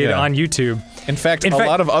decade on YouTube. In fact, a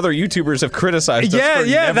lot of other YouTubers have criticized us for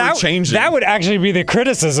never changing. That would actually be the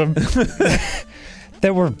criticism.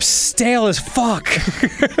 That we're stale as fuck.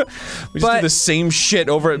 We just do the same shit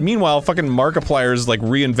over it. Meanwhile, fucking Markiplier's like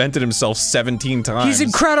reinvented himself 17 times. He's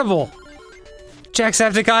incredible.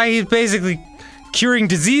 Jacksepticeye, he's basically curing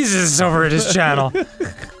diseases over at his channel.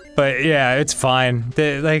 But yeah, it's fine.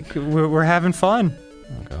 We're having fun.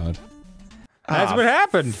 Oh god. That's what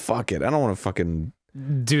happened. Fuck it. I don't want to fucking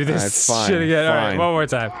do this fine, shit again. fine. Alright, one more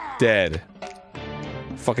time. Dead.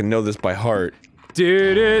 Fucking know this by heart.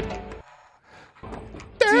 Dude.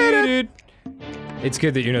 It's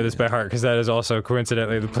good that you know this by heart, because that is also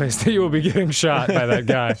coincidentally the place that you will be getting shot by that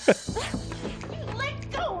guy.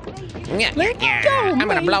 Let go. I'm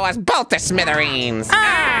gonna blow us both to smithereens.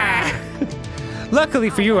 Luckily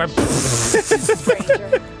for you, Is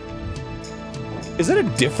that a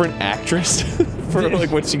different actress for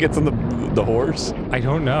like when she gets on the horse? I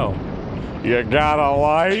don't know. You got a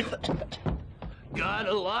light? Got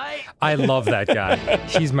a light? I love that guy.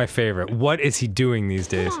 He's my favorite. What is he doing these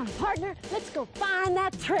days? Come on, partner. Let's go find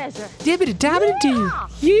that treasure. Dibbity dabbity doo.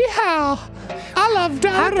 Yeehaw! I love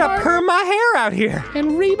Dolly How did I perm my hair out here?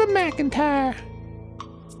 and Reba McEntire.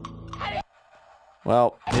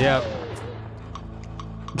 Well, Yep.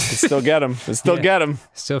 still get him. Still get him.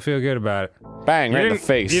 Still feel good about it. Bang, right in the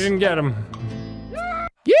face. You didn't get him.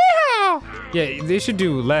 Yeehaw! Yeah, they should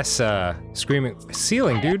do less screaming.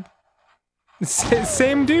 Ceiling, dude.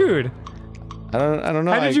 Same dude. I don't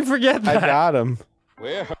know. How did you forget that? I got him.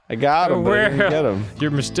 I got him, but I didn't get him.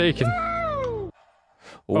 You're mistaken.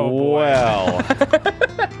 Well.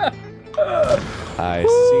 I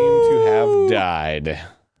seem to have died.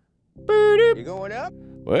 You going up?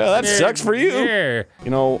 Well, that sucks for you. Yeah.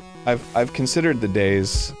 You know, I've considered the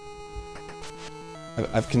days.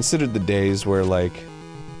 I've considered the days where like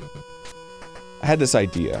I had this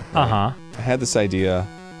idea. Uh-huh. I had this idea.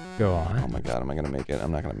 Go on. Oh my god, am I gonna make it?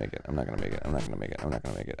 I'm not gonna make it. I'm not gonna make it. I'm not gonna make it. I'm not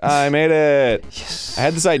gonna make it. I made it! Yes. I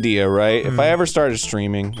had this idea, right? If I ever started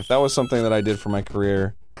streaming, if that was something that I did for my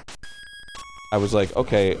career, I was like,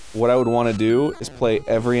 okay, what I would want to do is play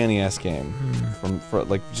every NES game.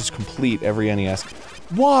 Like, just complete every NES.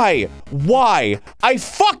 Why? Why? I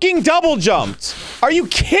fucking double jumped! Are you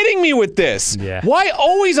kidding me with this? Yeah. Why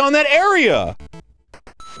always on that area?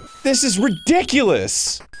 This is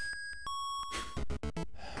ridiculous!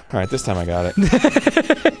 Alright, this time I got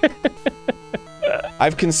it.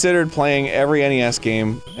 I've considered playing every NES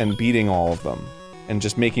game and beating all of them. And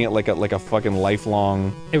just making it like a fucking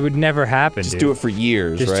lifelong... It would never happen, Just dude. do it for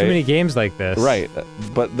years, There's right? too many games like this. Right,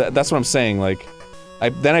 but that's what I'm saying, like...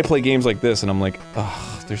 Then I play games like this and I'm like,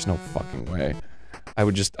 ugh, there's no fucking way. I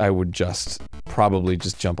would just probably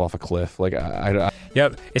just jump off a cliff, like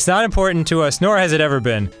Yep, it's not important to us, nor has it ever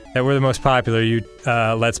been, that we're the most popular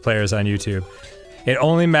Let's Players on YouTube. It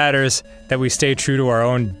only matters that we stay true to our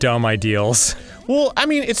own dumb ideals. Well, I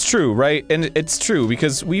mean, it's true, right? And it's true,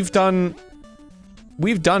 because we've done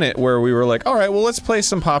it where we were like, alright, well let's play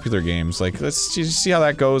some popular games, like, let's just see how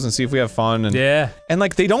that goes and see if we have fun, and yeah. And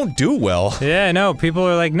like, they don't do well. Yeah, I know, people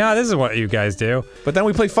are like, nah, this is what you guys do. But then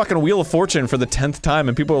we play fucking Wheel of Fortune for the 10th time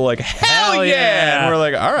and people are like, hell yeah! And we're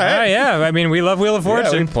like, alright. Yeah, I mean, we love Wheel of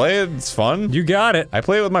Fortune. Yeah, we play it, it's fun. You got it. I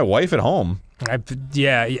play it with my wife at home. I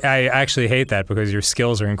actually hate that because your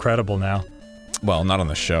skills are incredible now. Well, not on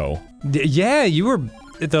the show. Yeah, you were,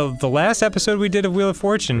 the last episode we did of Wheel of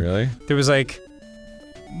Fortune. Really? There was like...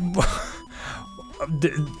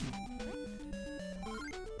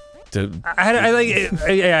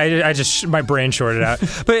 I just my brain shorted out.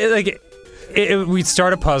 But like, we'd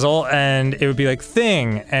start a puzzle and it would be like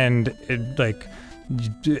thing and it, like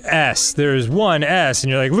S. There's one S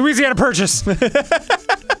and you're like Louisiana Purchase.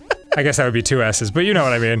 I guess that would be two S's, but you know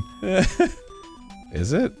what I mean.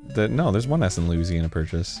 Is it? No, there's one S in Louisiana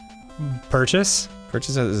Purchase. Purchase?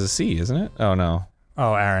 Purchase is a C, isn't it? Oh no.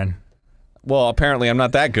 Oh, Aaron. Well, apparently I'm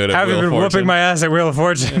not that good at Wheel of Fortune. I've been whooping my ass at Wheel of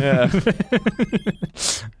Fortune. Yeah.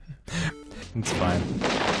 It's fine.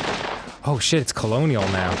 Oh shit, it's colonial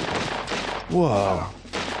now. Whoa.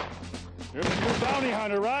 You're the new bounty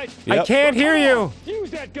hunter, right? Yep. I can't hear you!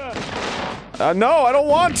 Use that gun! No, I don't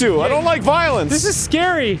want to! I don't like violence! This is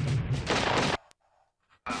scary!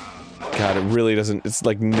 God, it really doesn't- it's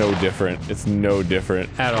like no different. It's no different.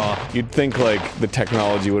 At all. You'd think like the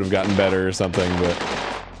technology would have gotten better or something, but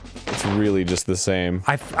it's really just the same.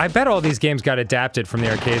 I bet all these games got adapted from the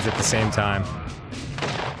arcades at the same time.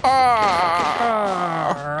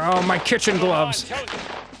 Oh, my kitchen gloves.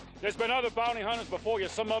 There's been other bounty hunters before you,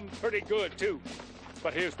 some of them pretty good too.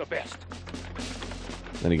 But here's the best.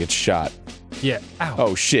 Then he gets shot. Yeah. Ow.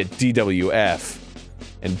 Oh shit, DWF.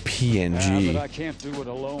 And PNG. But I can't do it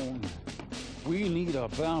alone. We need a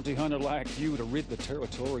bounty hunter like you to rid the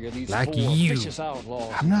territory of these like four you. vicious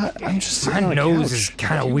outlaws. I'm just My nose is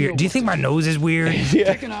kind of weird. Do you think my nose is weird?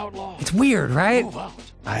 Yeah. It's weird, right?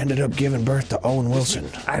 I ended up giving birth to Owen Wilson.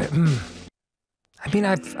 I mean,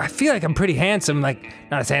 I feel like I'm pretty handsome, like,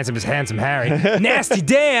 not as handsome as Handsome Harry. Nasty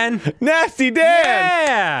Dan! Nasty Dan!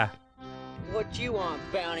 Yeah! What you want,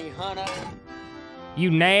 bounty hunter?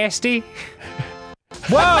 You nasty?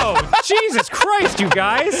 Whoa! Jesus Christ, you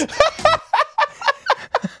guys!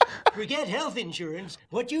 Forget health insurance.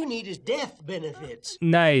 What you need is death benefits.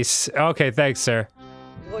 Nice. Okay, thanks, sir.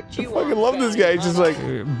 What you I fucking love this guy. He's just like,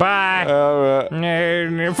 bye. Fuck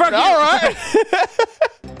you. All right.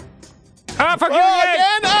 Ah, fuck you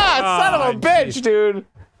again! Ah, son of a bitch, dude.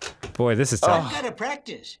 Boy, this is tough. I've got to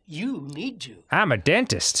practice. You need to. I'm a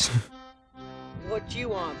dentist. What you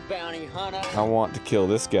want, bounty hunter? I want to kill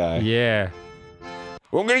this guy. Yeah.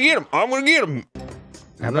 I'm gonna get him. I'm gonna get him.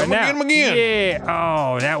 How I'm about gonna now? get him again. Yeah.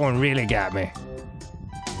 Oh, that one really got me.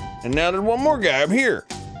 And now there's one more guy up here.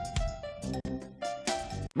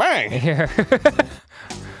 Bang! Yeah.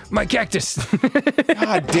 My cactus.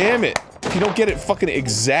 God damn it! If you don't get it fucking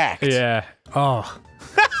exact. Yeah. Oh.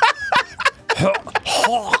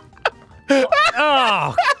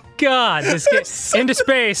 Oh God! This gets into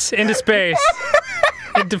space,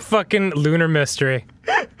 into fucking lunar mystery.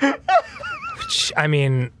 Which, I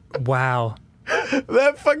mean, wow.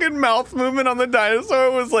 That fucking mouth movement on the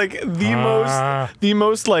dinosaur was like the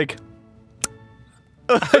most like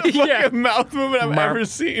Yeah. mouth movement I've ever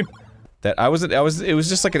seen. That it was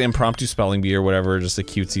just like an impromptu spelling bee or whatever, just a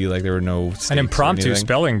cutesy, like there were no stakes An or impromptu anything.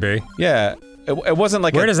 spelling bee. Yeah. It wasn't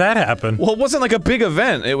like Where does that happen? Well, it wasn't like a big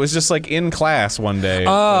event. It was just like in class one day.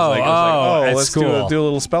 At let's school. do a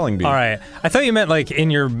little spelling bee. All right. I thought you meant like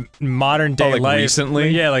in your modern day like life. recently?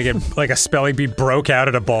 Yeah, like a spelling bee broke out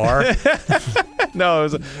at a bar. No, it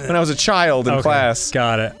was when I was a child in class.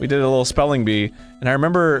 Got it. We did a little spelling bee, and I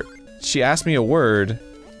remember she asked me a word,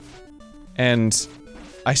 and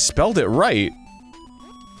I spelled it right.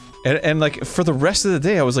 And like for the rest of the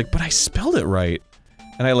day, I was like, but I spelled it right.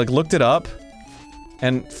 And I like looked it up,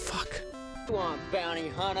 and fuck. What you want, bounty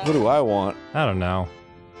hunter? What do I want? I don't know.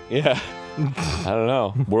 Yeah. I don't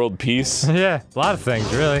know. World peace. Yeah, a lot of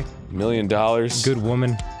things, really. $1 million. Good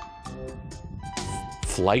woman.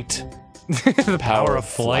 Flight. The power of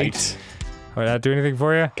flight. Would that do anything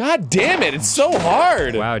for you? God damn it, it's so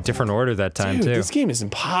hard! Wow, different order that time, Dude, too. this game is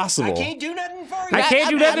impossible. I can't do nothing for you. I can't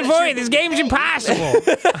do nothing for you. This game's impossible.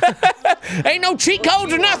 Ain't no cheat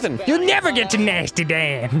codes or nothing. You'll never get to Nasty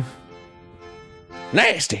Dan.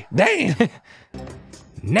 Nasty Dan.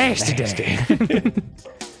 Nasty Dan.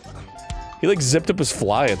 He like zipped up his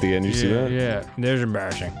fly at the end, you see that? Yeah, there's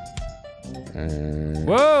embarrassing.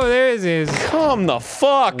 Whoa, there it is. Come the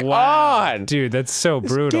fuck on! Dude, that's so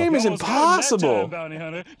brutal. This game is impossible! Bounty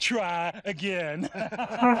hunter, try again.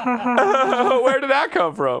 Where did that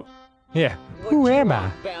come from? Yeah. What Who you am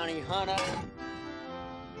want, I? bounty hunter?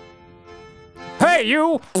 Hey,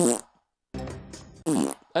 you!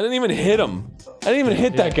 I didn't even hit him. I didn't even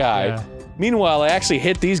hit that guy. Yeah. Meanwhile, I actually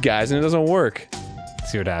hit these guys and it doesn't work.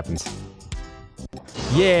 See what happens.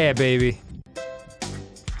 Yeah, baby.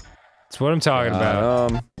 That's what I'm talking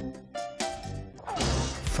about.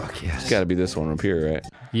 Fuck yes. It's gotta be this one up here, right?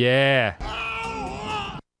 Yeah.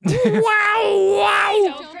 Wow!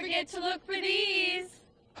 Don't forget to look for these.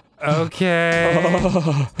 Okay.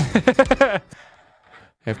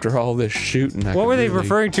 After all this shooting, I What could were they really-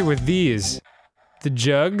 referring to with these? The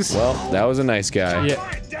jugs? Well, that was a nice guy.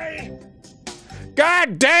 Yeah.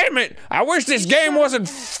 God damn it! I wish this game wasn't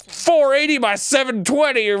 480 by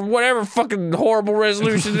 720 or whatever fucking horrible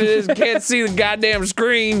resolution it is. Can't see the goddamn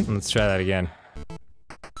screen. Let's try that again.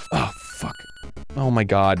 Oh, fuck. Oh my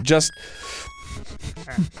god, just...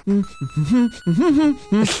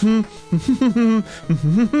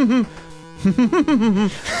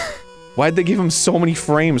 Why'd they give him so many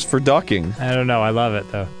frames for ducking? I don't know, I love it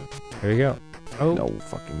though. Here we go. Oh. No,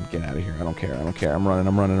 fucking get out of here. I don't care, I don't care. I'm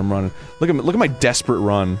running. Look at my desperate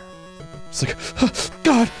run. It's like,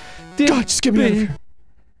 God, just get me out of here.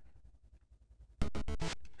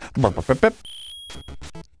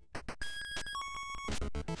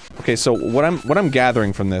 Okay, so what I'm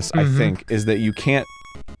gathering from this, I think, is that you can't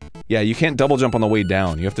double jump on the way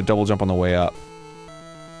down. You have to double jump on the way up.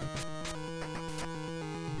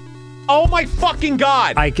 Oh my fucking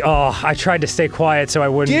god! I tried to stay quiet so I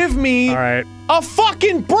wouldn't. Give me All right. a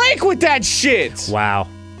fucking break with that shit! Wow.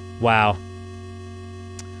 Wow.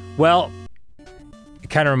 Well, it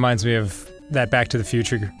kind of reminds me of that Back to the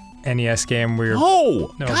Future NES game where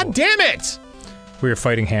Oh! God damn it! we were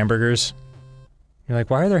fighting hamburgers. You're like,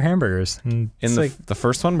 why are there hamburgers? And In it's the, like, the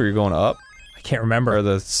first one where you're going up? I can't remember. Or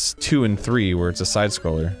the 2 and 3 where it's a side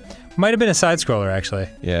scroller? Might have been a side scroller actually.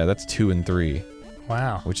 Yeah, that's 2 and 3.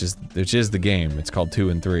 Wow. Which is the game. It's called 2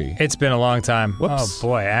 and 3. It's been a long time. Whoops. Oh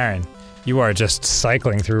boy, Aaron. You are just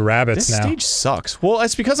cycling through rabbits This now. stage sucks. Well,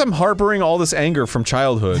 it's because I'm harboring all this anger from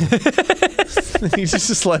childhood. You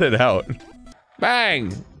just let it out.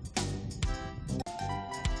 Bang!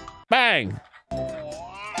 Bang!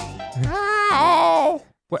 Ow!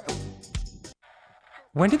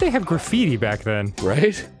 When did they have graffiti back then?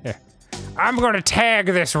 Right? Yeah. I'm gonna tag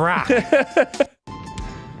this rock.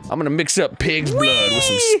 I'm gonna mix up pig's blood with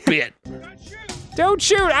some spit. Don't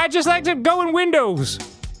shoot, I just like to go in windows.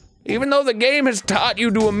 Even though the game has taught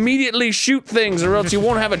you to immediately shoot things or else you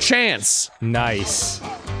won't have a chance. Nice.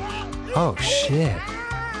 Oh shit.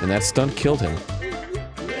 And that stunt killed him.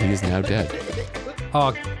 He is now dead.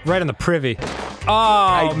 Oh, right on the privy. Oh,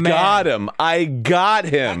 I man. got him. I got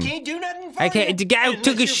him. Can't do nothing for I can't. The guy who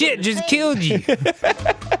took a shit just killed you.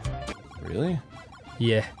 Really?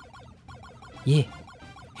 Yeah. Yeah.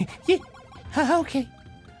 Yeah. Okay.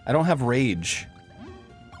 I don't have rage.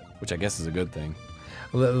 Which I guess is a good thing.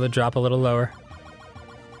 Drop a little lower.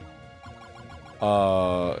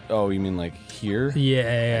 Oh, you mean like here?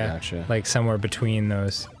 Yeah. Gotcha. Like somewhere between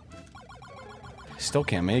those. Still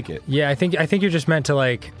can't make it. Yeah, I think you're just meant to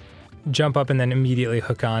like jump up and then immediately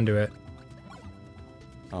hook onto it.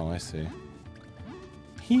 Oh, I see.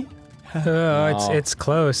 Oh, it's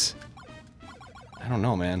close. I don't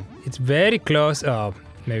know, man. It's very close. Oh,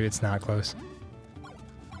 maybe it's not close.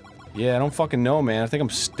 Yeah, I don't fucking know, man. I think I'm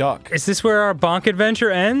stuck. Is this where our bonk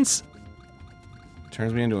adventure ends?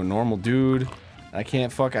 Turns me into a normal dude. I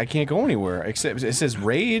can't go anywhere. Except it says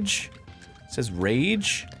rage. It says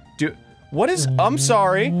rage. Dude, what is, I'm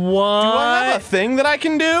sorry. What? Do I have a thing that I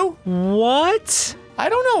can do? What? I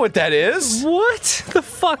don't know what that is. What the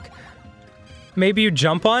fuck? Maybe you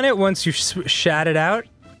jump on it once you shat it out?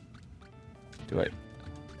 Do I?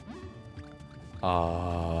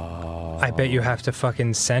 I bet you have to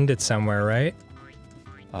fucking send it somewhere, right?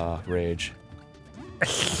 Rage.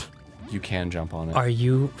 You can jump on it. Are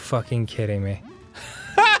you fucking kidding me?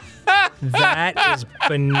 That is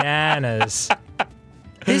bananas.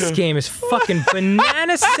 This game is fucking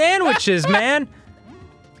banana sandwiches, man.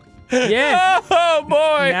 Yeah. Oh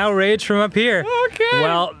boy. Now rage from up here. Okay.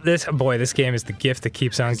 Well, this game is the gift that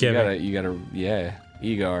keeps on giving. You gotta, yeah,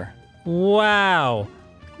 Egar. Wow.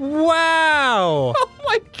 Wow. Oh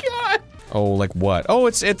my god. Oh, like what? Oh,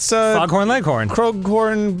 it's Foghorn Leghorn.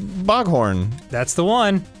 Kroghorn Boghorn. That's the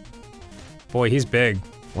one. Boy, he's big.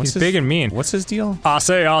 He's big and mean. What's his deal? I'll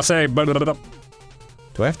say. Do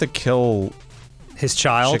I have to kill his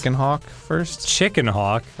child? Chicken Hawk first? Chicken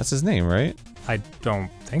Hawk? That's his name, right? I don't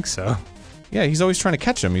think so. Yeah, he's always trying to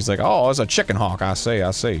catch him. He's like, oh, it's a chicken hawk, I say.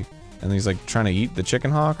 And he's like trying to eat the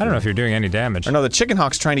chicken hawk. I don't know if you're doing any damage. Or no, the chicken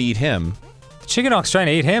hawk's trying to eat him. The chicken hawk's trying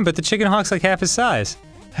to eat him, but the chicken hawk's like half his size.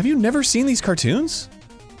 Have you never seen these cartoons?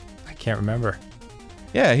 I can't remember.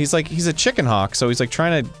 Yeah, he's a chicken hawk, so he's like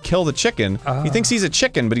trying to kill the chicken. He thinks he's a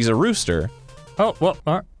chicken, but he's a rooster. Oh, well,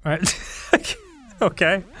 all right.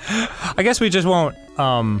 Okay. I guess we just won't,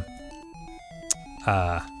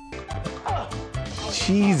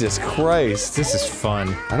 Jesus Christ. This is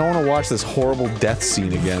fun. I don't want to watch this horrible death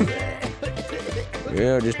scene again.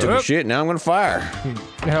 Yeah, I just took a shit, now I'm gonna fire.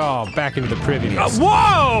 Oh, back into the privy. Oh,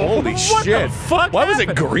 whoa! Holy what shit. The fuck Why happened? was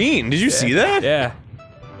it green? Did you see that? Yeah.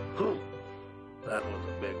 That was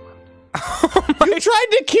a big one. You tried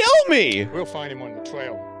to kill me! We'll find him on the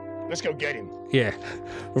trail. Let's go get him. Yeah.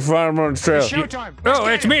 We'll find him on the trail. Showtime. Oh,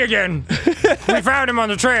 it's me again. We found him on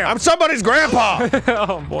the trail. I'm somebody's grandpa!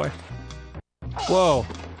 Oh, boy. Whoa.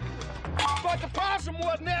 But the possum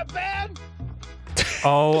wasn't that bad.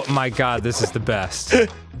 Oh my god, this is the best.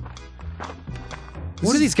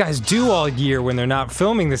 What do these guys do all year when they're not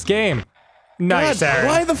filming this game? Nice, God, Aaron.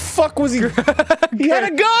 why the fuck was he? He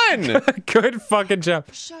had a gun! Good fucking job.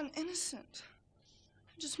 Sean, innocent.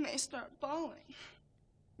 I just may start bawling.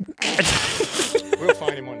 We'll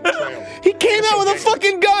find him on the trail. He came out with a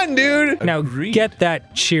fucking gun, dude! Now get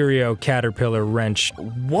that Cheerio caterpillar wrench.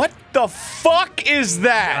 What the fuck is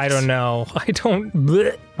that? I don't know. I don't.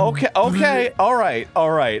 Bleh. Okay,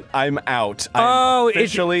 alright, I'm out. I'm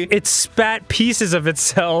officially. It spat pieces of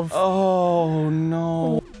itself. Oh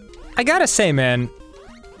no. I gotta say, man,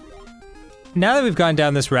 now that we've gone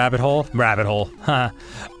down this rabbit hole,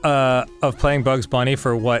 of playing Bugs Bunny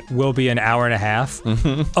for what will be an hour and a half,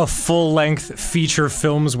 a full-length feature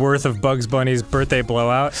film's worth of Bugs Bunny's birthday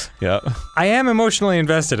blowout. Yeah. I am emotionally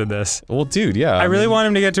invested in this. Well, dude, yeah. I really want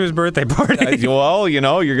him to get to his birthday party. Well, you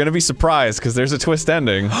know, you're gonna be surprised because there's a twist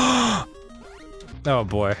ending. Oh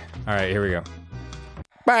boy. All right, here we go.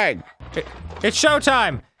 Bang! It's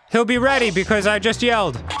showtime. He'll be ready because I just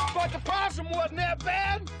yelled. But the possum wasn't that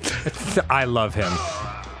bad. I love him.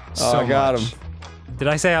 So I got much. him. Did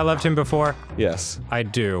I say I loved him before? Yes. I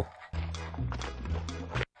do.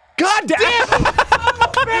 God damn!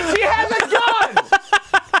 Bitch, he has a gun!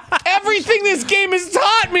 Everything this game has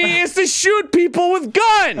taught me is to shoot people with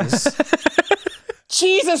guns!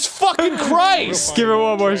 Jesus fucking Christ! Give it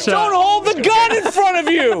one more shot. Don't hold the gun in front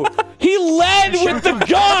of you! He led with the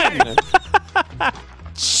gun!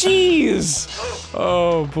 Jeez!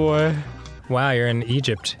 Oh boy. Wow, you're in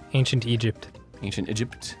Egypt. Ancient Egypt. Ancient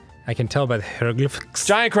Egypt. I can tell by the hieroglyphics.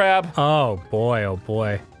 Giant crab! Oh boy, oh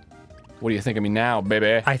boy. What do you think of me now,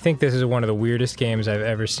 baby? I think this is one of the weirdest games I've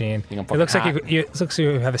ever seen. It looks like it looks like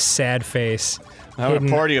you have a sad face. I'm having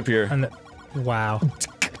a party up here. Wow.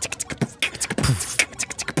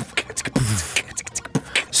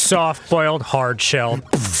 Soft-boiled hard shell.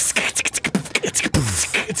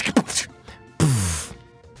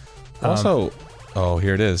 Also, oh,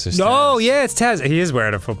 here it is. Oh, yeah, it's Taz. He is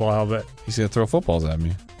wearing a football helmet. He's gonna throw footballs at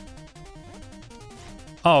me.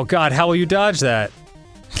 Oh God, how will you dodge that?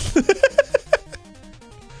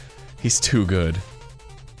 He's too good.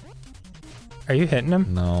 Are you hitting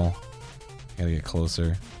him? No. I gotta get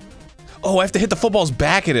closer. Oh, I have to hit the footballs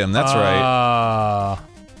back at him. That's right.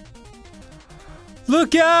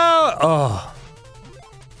 Look out! Oh.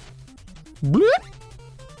 Bloop.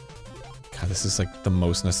 God, this is like the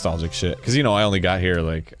most nostalgic shit. Because, you know, I only got here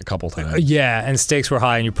like a couple times. Yeah, and stakes were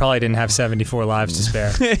high, and you probably didn't have 74 lives to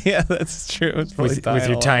spare. Yeah, that's true. It's with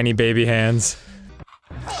your tiny baby hands.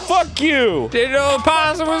 Fuck you! Didn't know a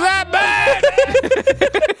possum was that bad!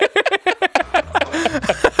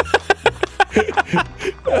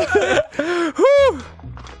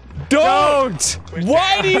 Don't!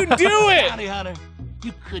 Why do you do it? Bounty hunter,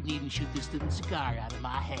 you couldn't even shoot this little cigar out of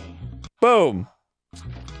my hand. Boom.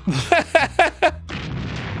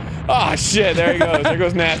 Oh shit, there he goes. There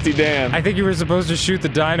goes Nasty Dan. I think you were supposed to shoot the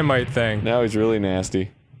dynamite thing. Now he's really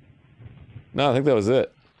nasty. No, I think that was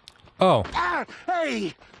it. Oh.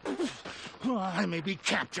 Hey! Oh, I may be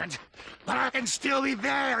captured, but I can still be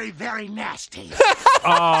very, very nasty. Oh,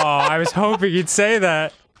 I was hoping you'd say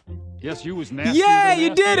that. Yes, you was nasty. Yeah,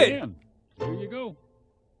 you did it! There you go.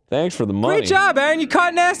 Thanks for the money. Great job, Aaron. You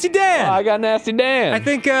caught Nasty Dan. Oh, I got Nasty Dan. I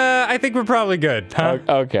think we're probably good, huh?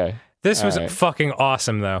 Okay. This was fucking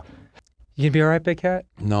awesome, though. You gonna be all right, Big Cat?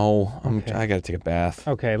 No, I gotta take a bath.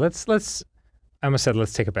 Okay, let's. I almost said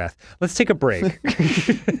let's take a bath. Let's take a break. Let's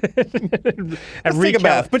take a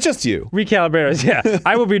bath, but just you. Recalibrate us. Yeah,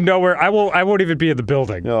 I will be nowhere. I won't even be in the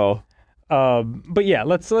building. No. But yeah,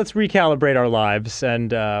 let's recalibrate our lives,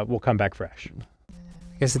 and we'll come back fresh.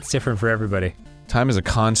 I guess it's different for everybody. Time is a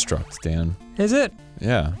construct, Dan. Is it?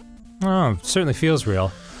 Yeah. Oh, it certainly feels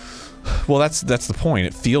real. Well, that's the point.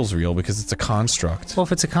 It feels real because it's a construct. Well,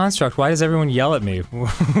 if it's a construct, why does everyone yell at me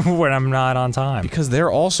when I'm not on time? Because they're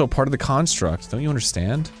also part of the construct. Don't you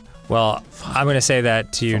understand? Well, I'm gonna say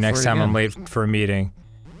that to you next time I'm late for a meeting,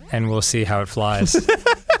 and we'll see how it flies.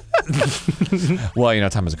 Well, you know,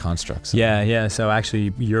 time is a construct. So. Yeah. So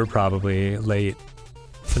actually, you're probably late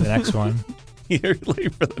for the next one. You're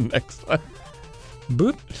late for the next one.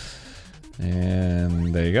 Boop.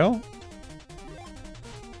 And there you go.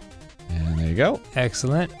 And there you go.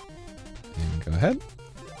 Excellent. And go ahead.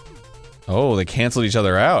 Oh, they canceled each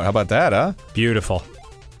other out. How about that, huh? Beautiful.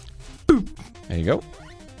 Boop. There you go.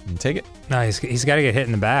 And take it. No, he's got to get hit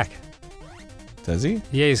in the back. Does he?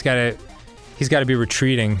 Yeah, he's got to be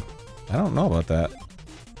retreating. I don't know about that.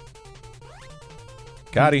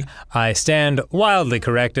 Got he. I stand wildly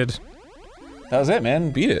corrected. That was it,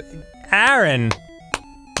 man. Beat it. Aaron.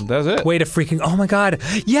 That was it. Way to freaking, oh my god,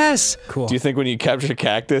 yes! Cool. Do you think when you capture a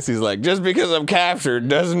cactus, he's like, just because I'm captured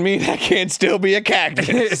doesn't mean I can't still be a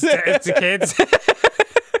cactus? It's the kids.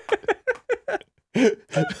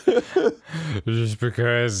 Just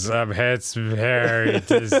because I'm handsome Harry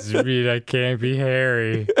doesn't mean I can't be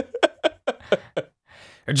Harry.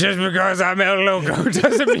 Just because I'm El Loco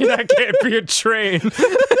doesn't mean I can't be a train.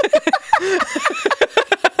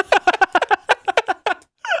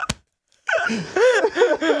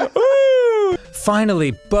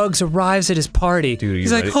 Finally, Bugs arrives at his party. Dude,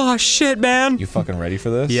 he's like, oh shit, man. You fucking ready for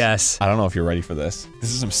this? Yes. I don't know if you're ready for this. This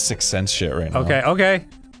is some Sixth Sense shit right now. Okay.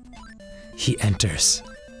 He enters.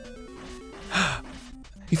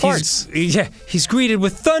 He farts. He's greeted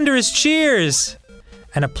with thunderous cheers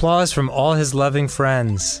and applause from all his loving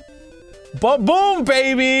friends. Boom,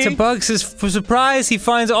 baby! To Bugs' surprise, he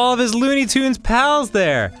finds all of his Looney Tunes pals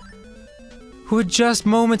there, who had just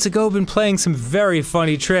moments ago been playing some very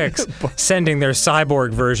funny tricks, sending their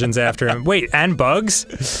cyborg versions after him. Wait, and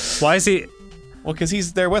Bugs? Why is he... Well, because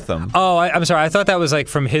he's there with them. Oh, I'm sorry. I thought that was like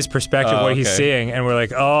from his perspective, what he's seeing, and we're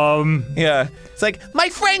like, Yeah. It's like, my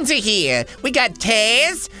friends are here. We got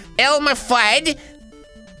Taz, Elmer Fudd.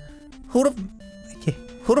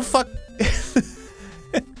 Who the fuck?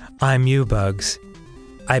 I'm you, Bugs.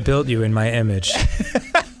 I built you in my image.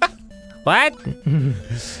 What?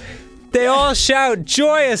 They all shout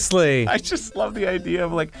joyously. I just love the idea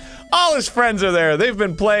of like, all his friends are there. They've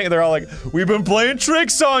been playing, they're all like, we've been playing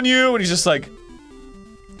tricks on you. And he's just like,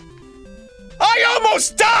 I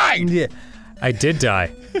almost died! Yeah, I did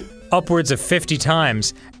die. Upwards of 50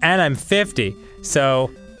 times. And I'm 50.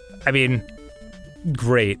 So, I mean,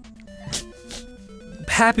 great.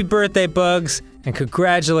 happy birthday, Bugs, and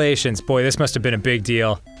congratulations. Boy, this must have been a big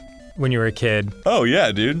deal when you were a kid. Oh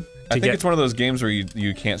yeah, dude. I think it's one of those games where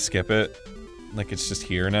you can't skip it. Like it's just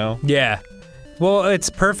here now. Yeah. Well, it's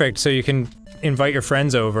perfect, so you can invite your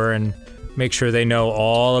friends over and make sure they know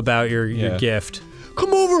all about your gift.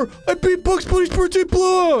 Come over! I beat Bugs Bunny's birthday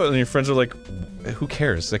blowout! And your friends are like, who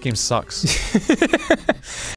cares? That game sucks.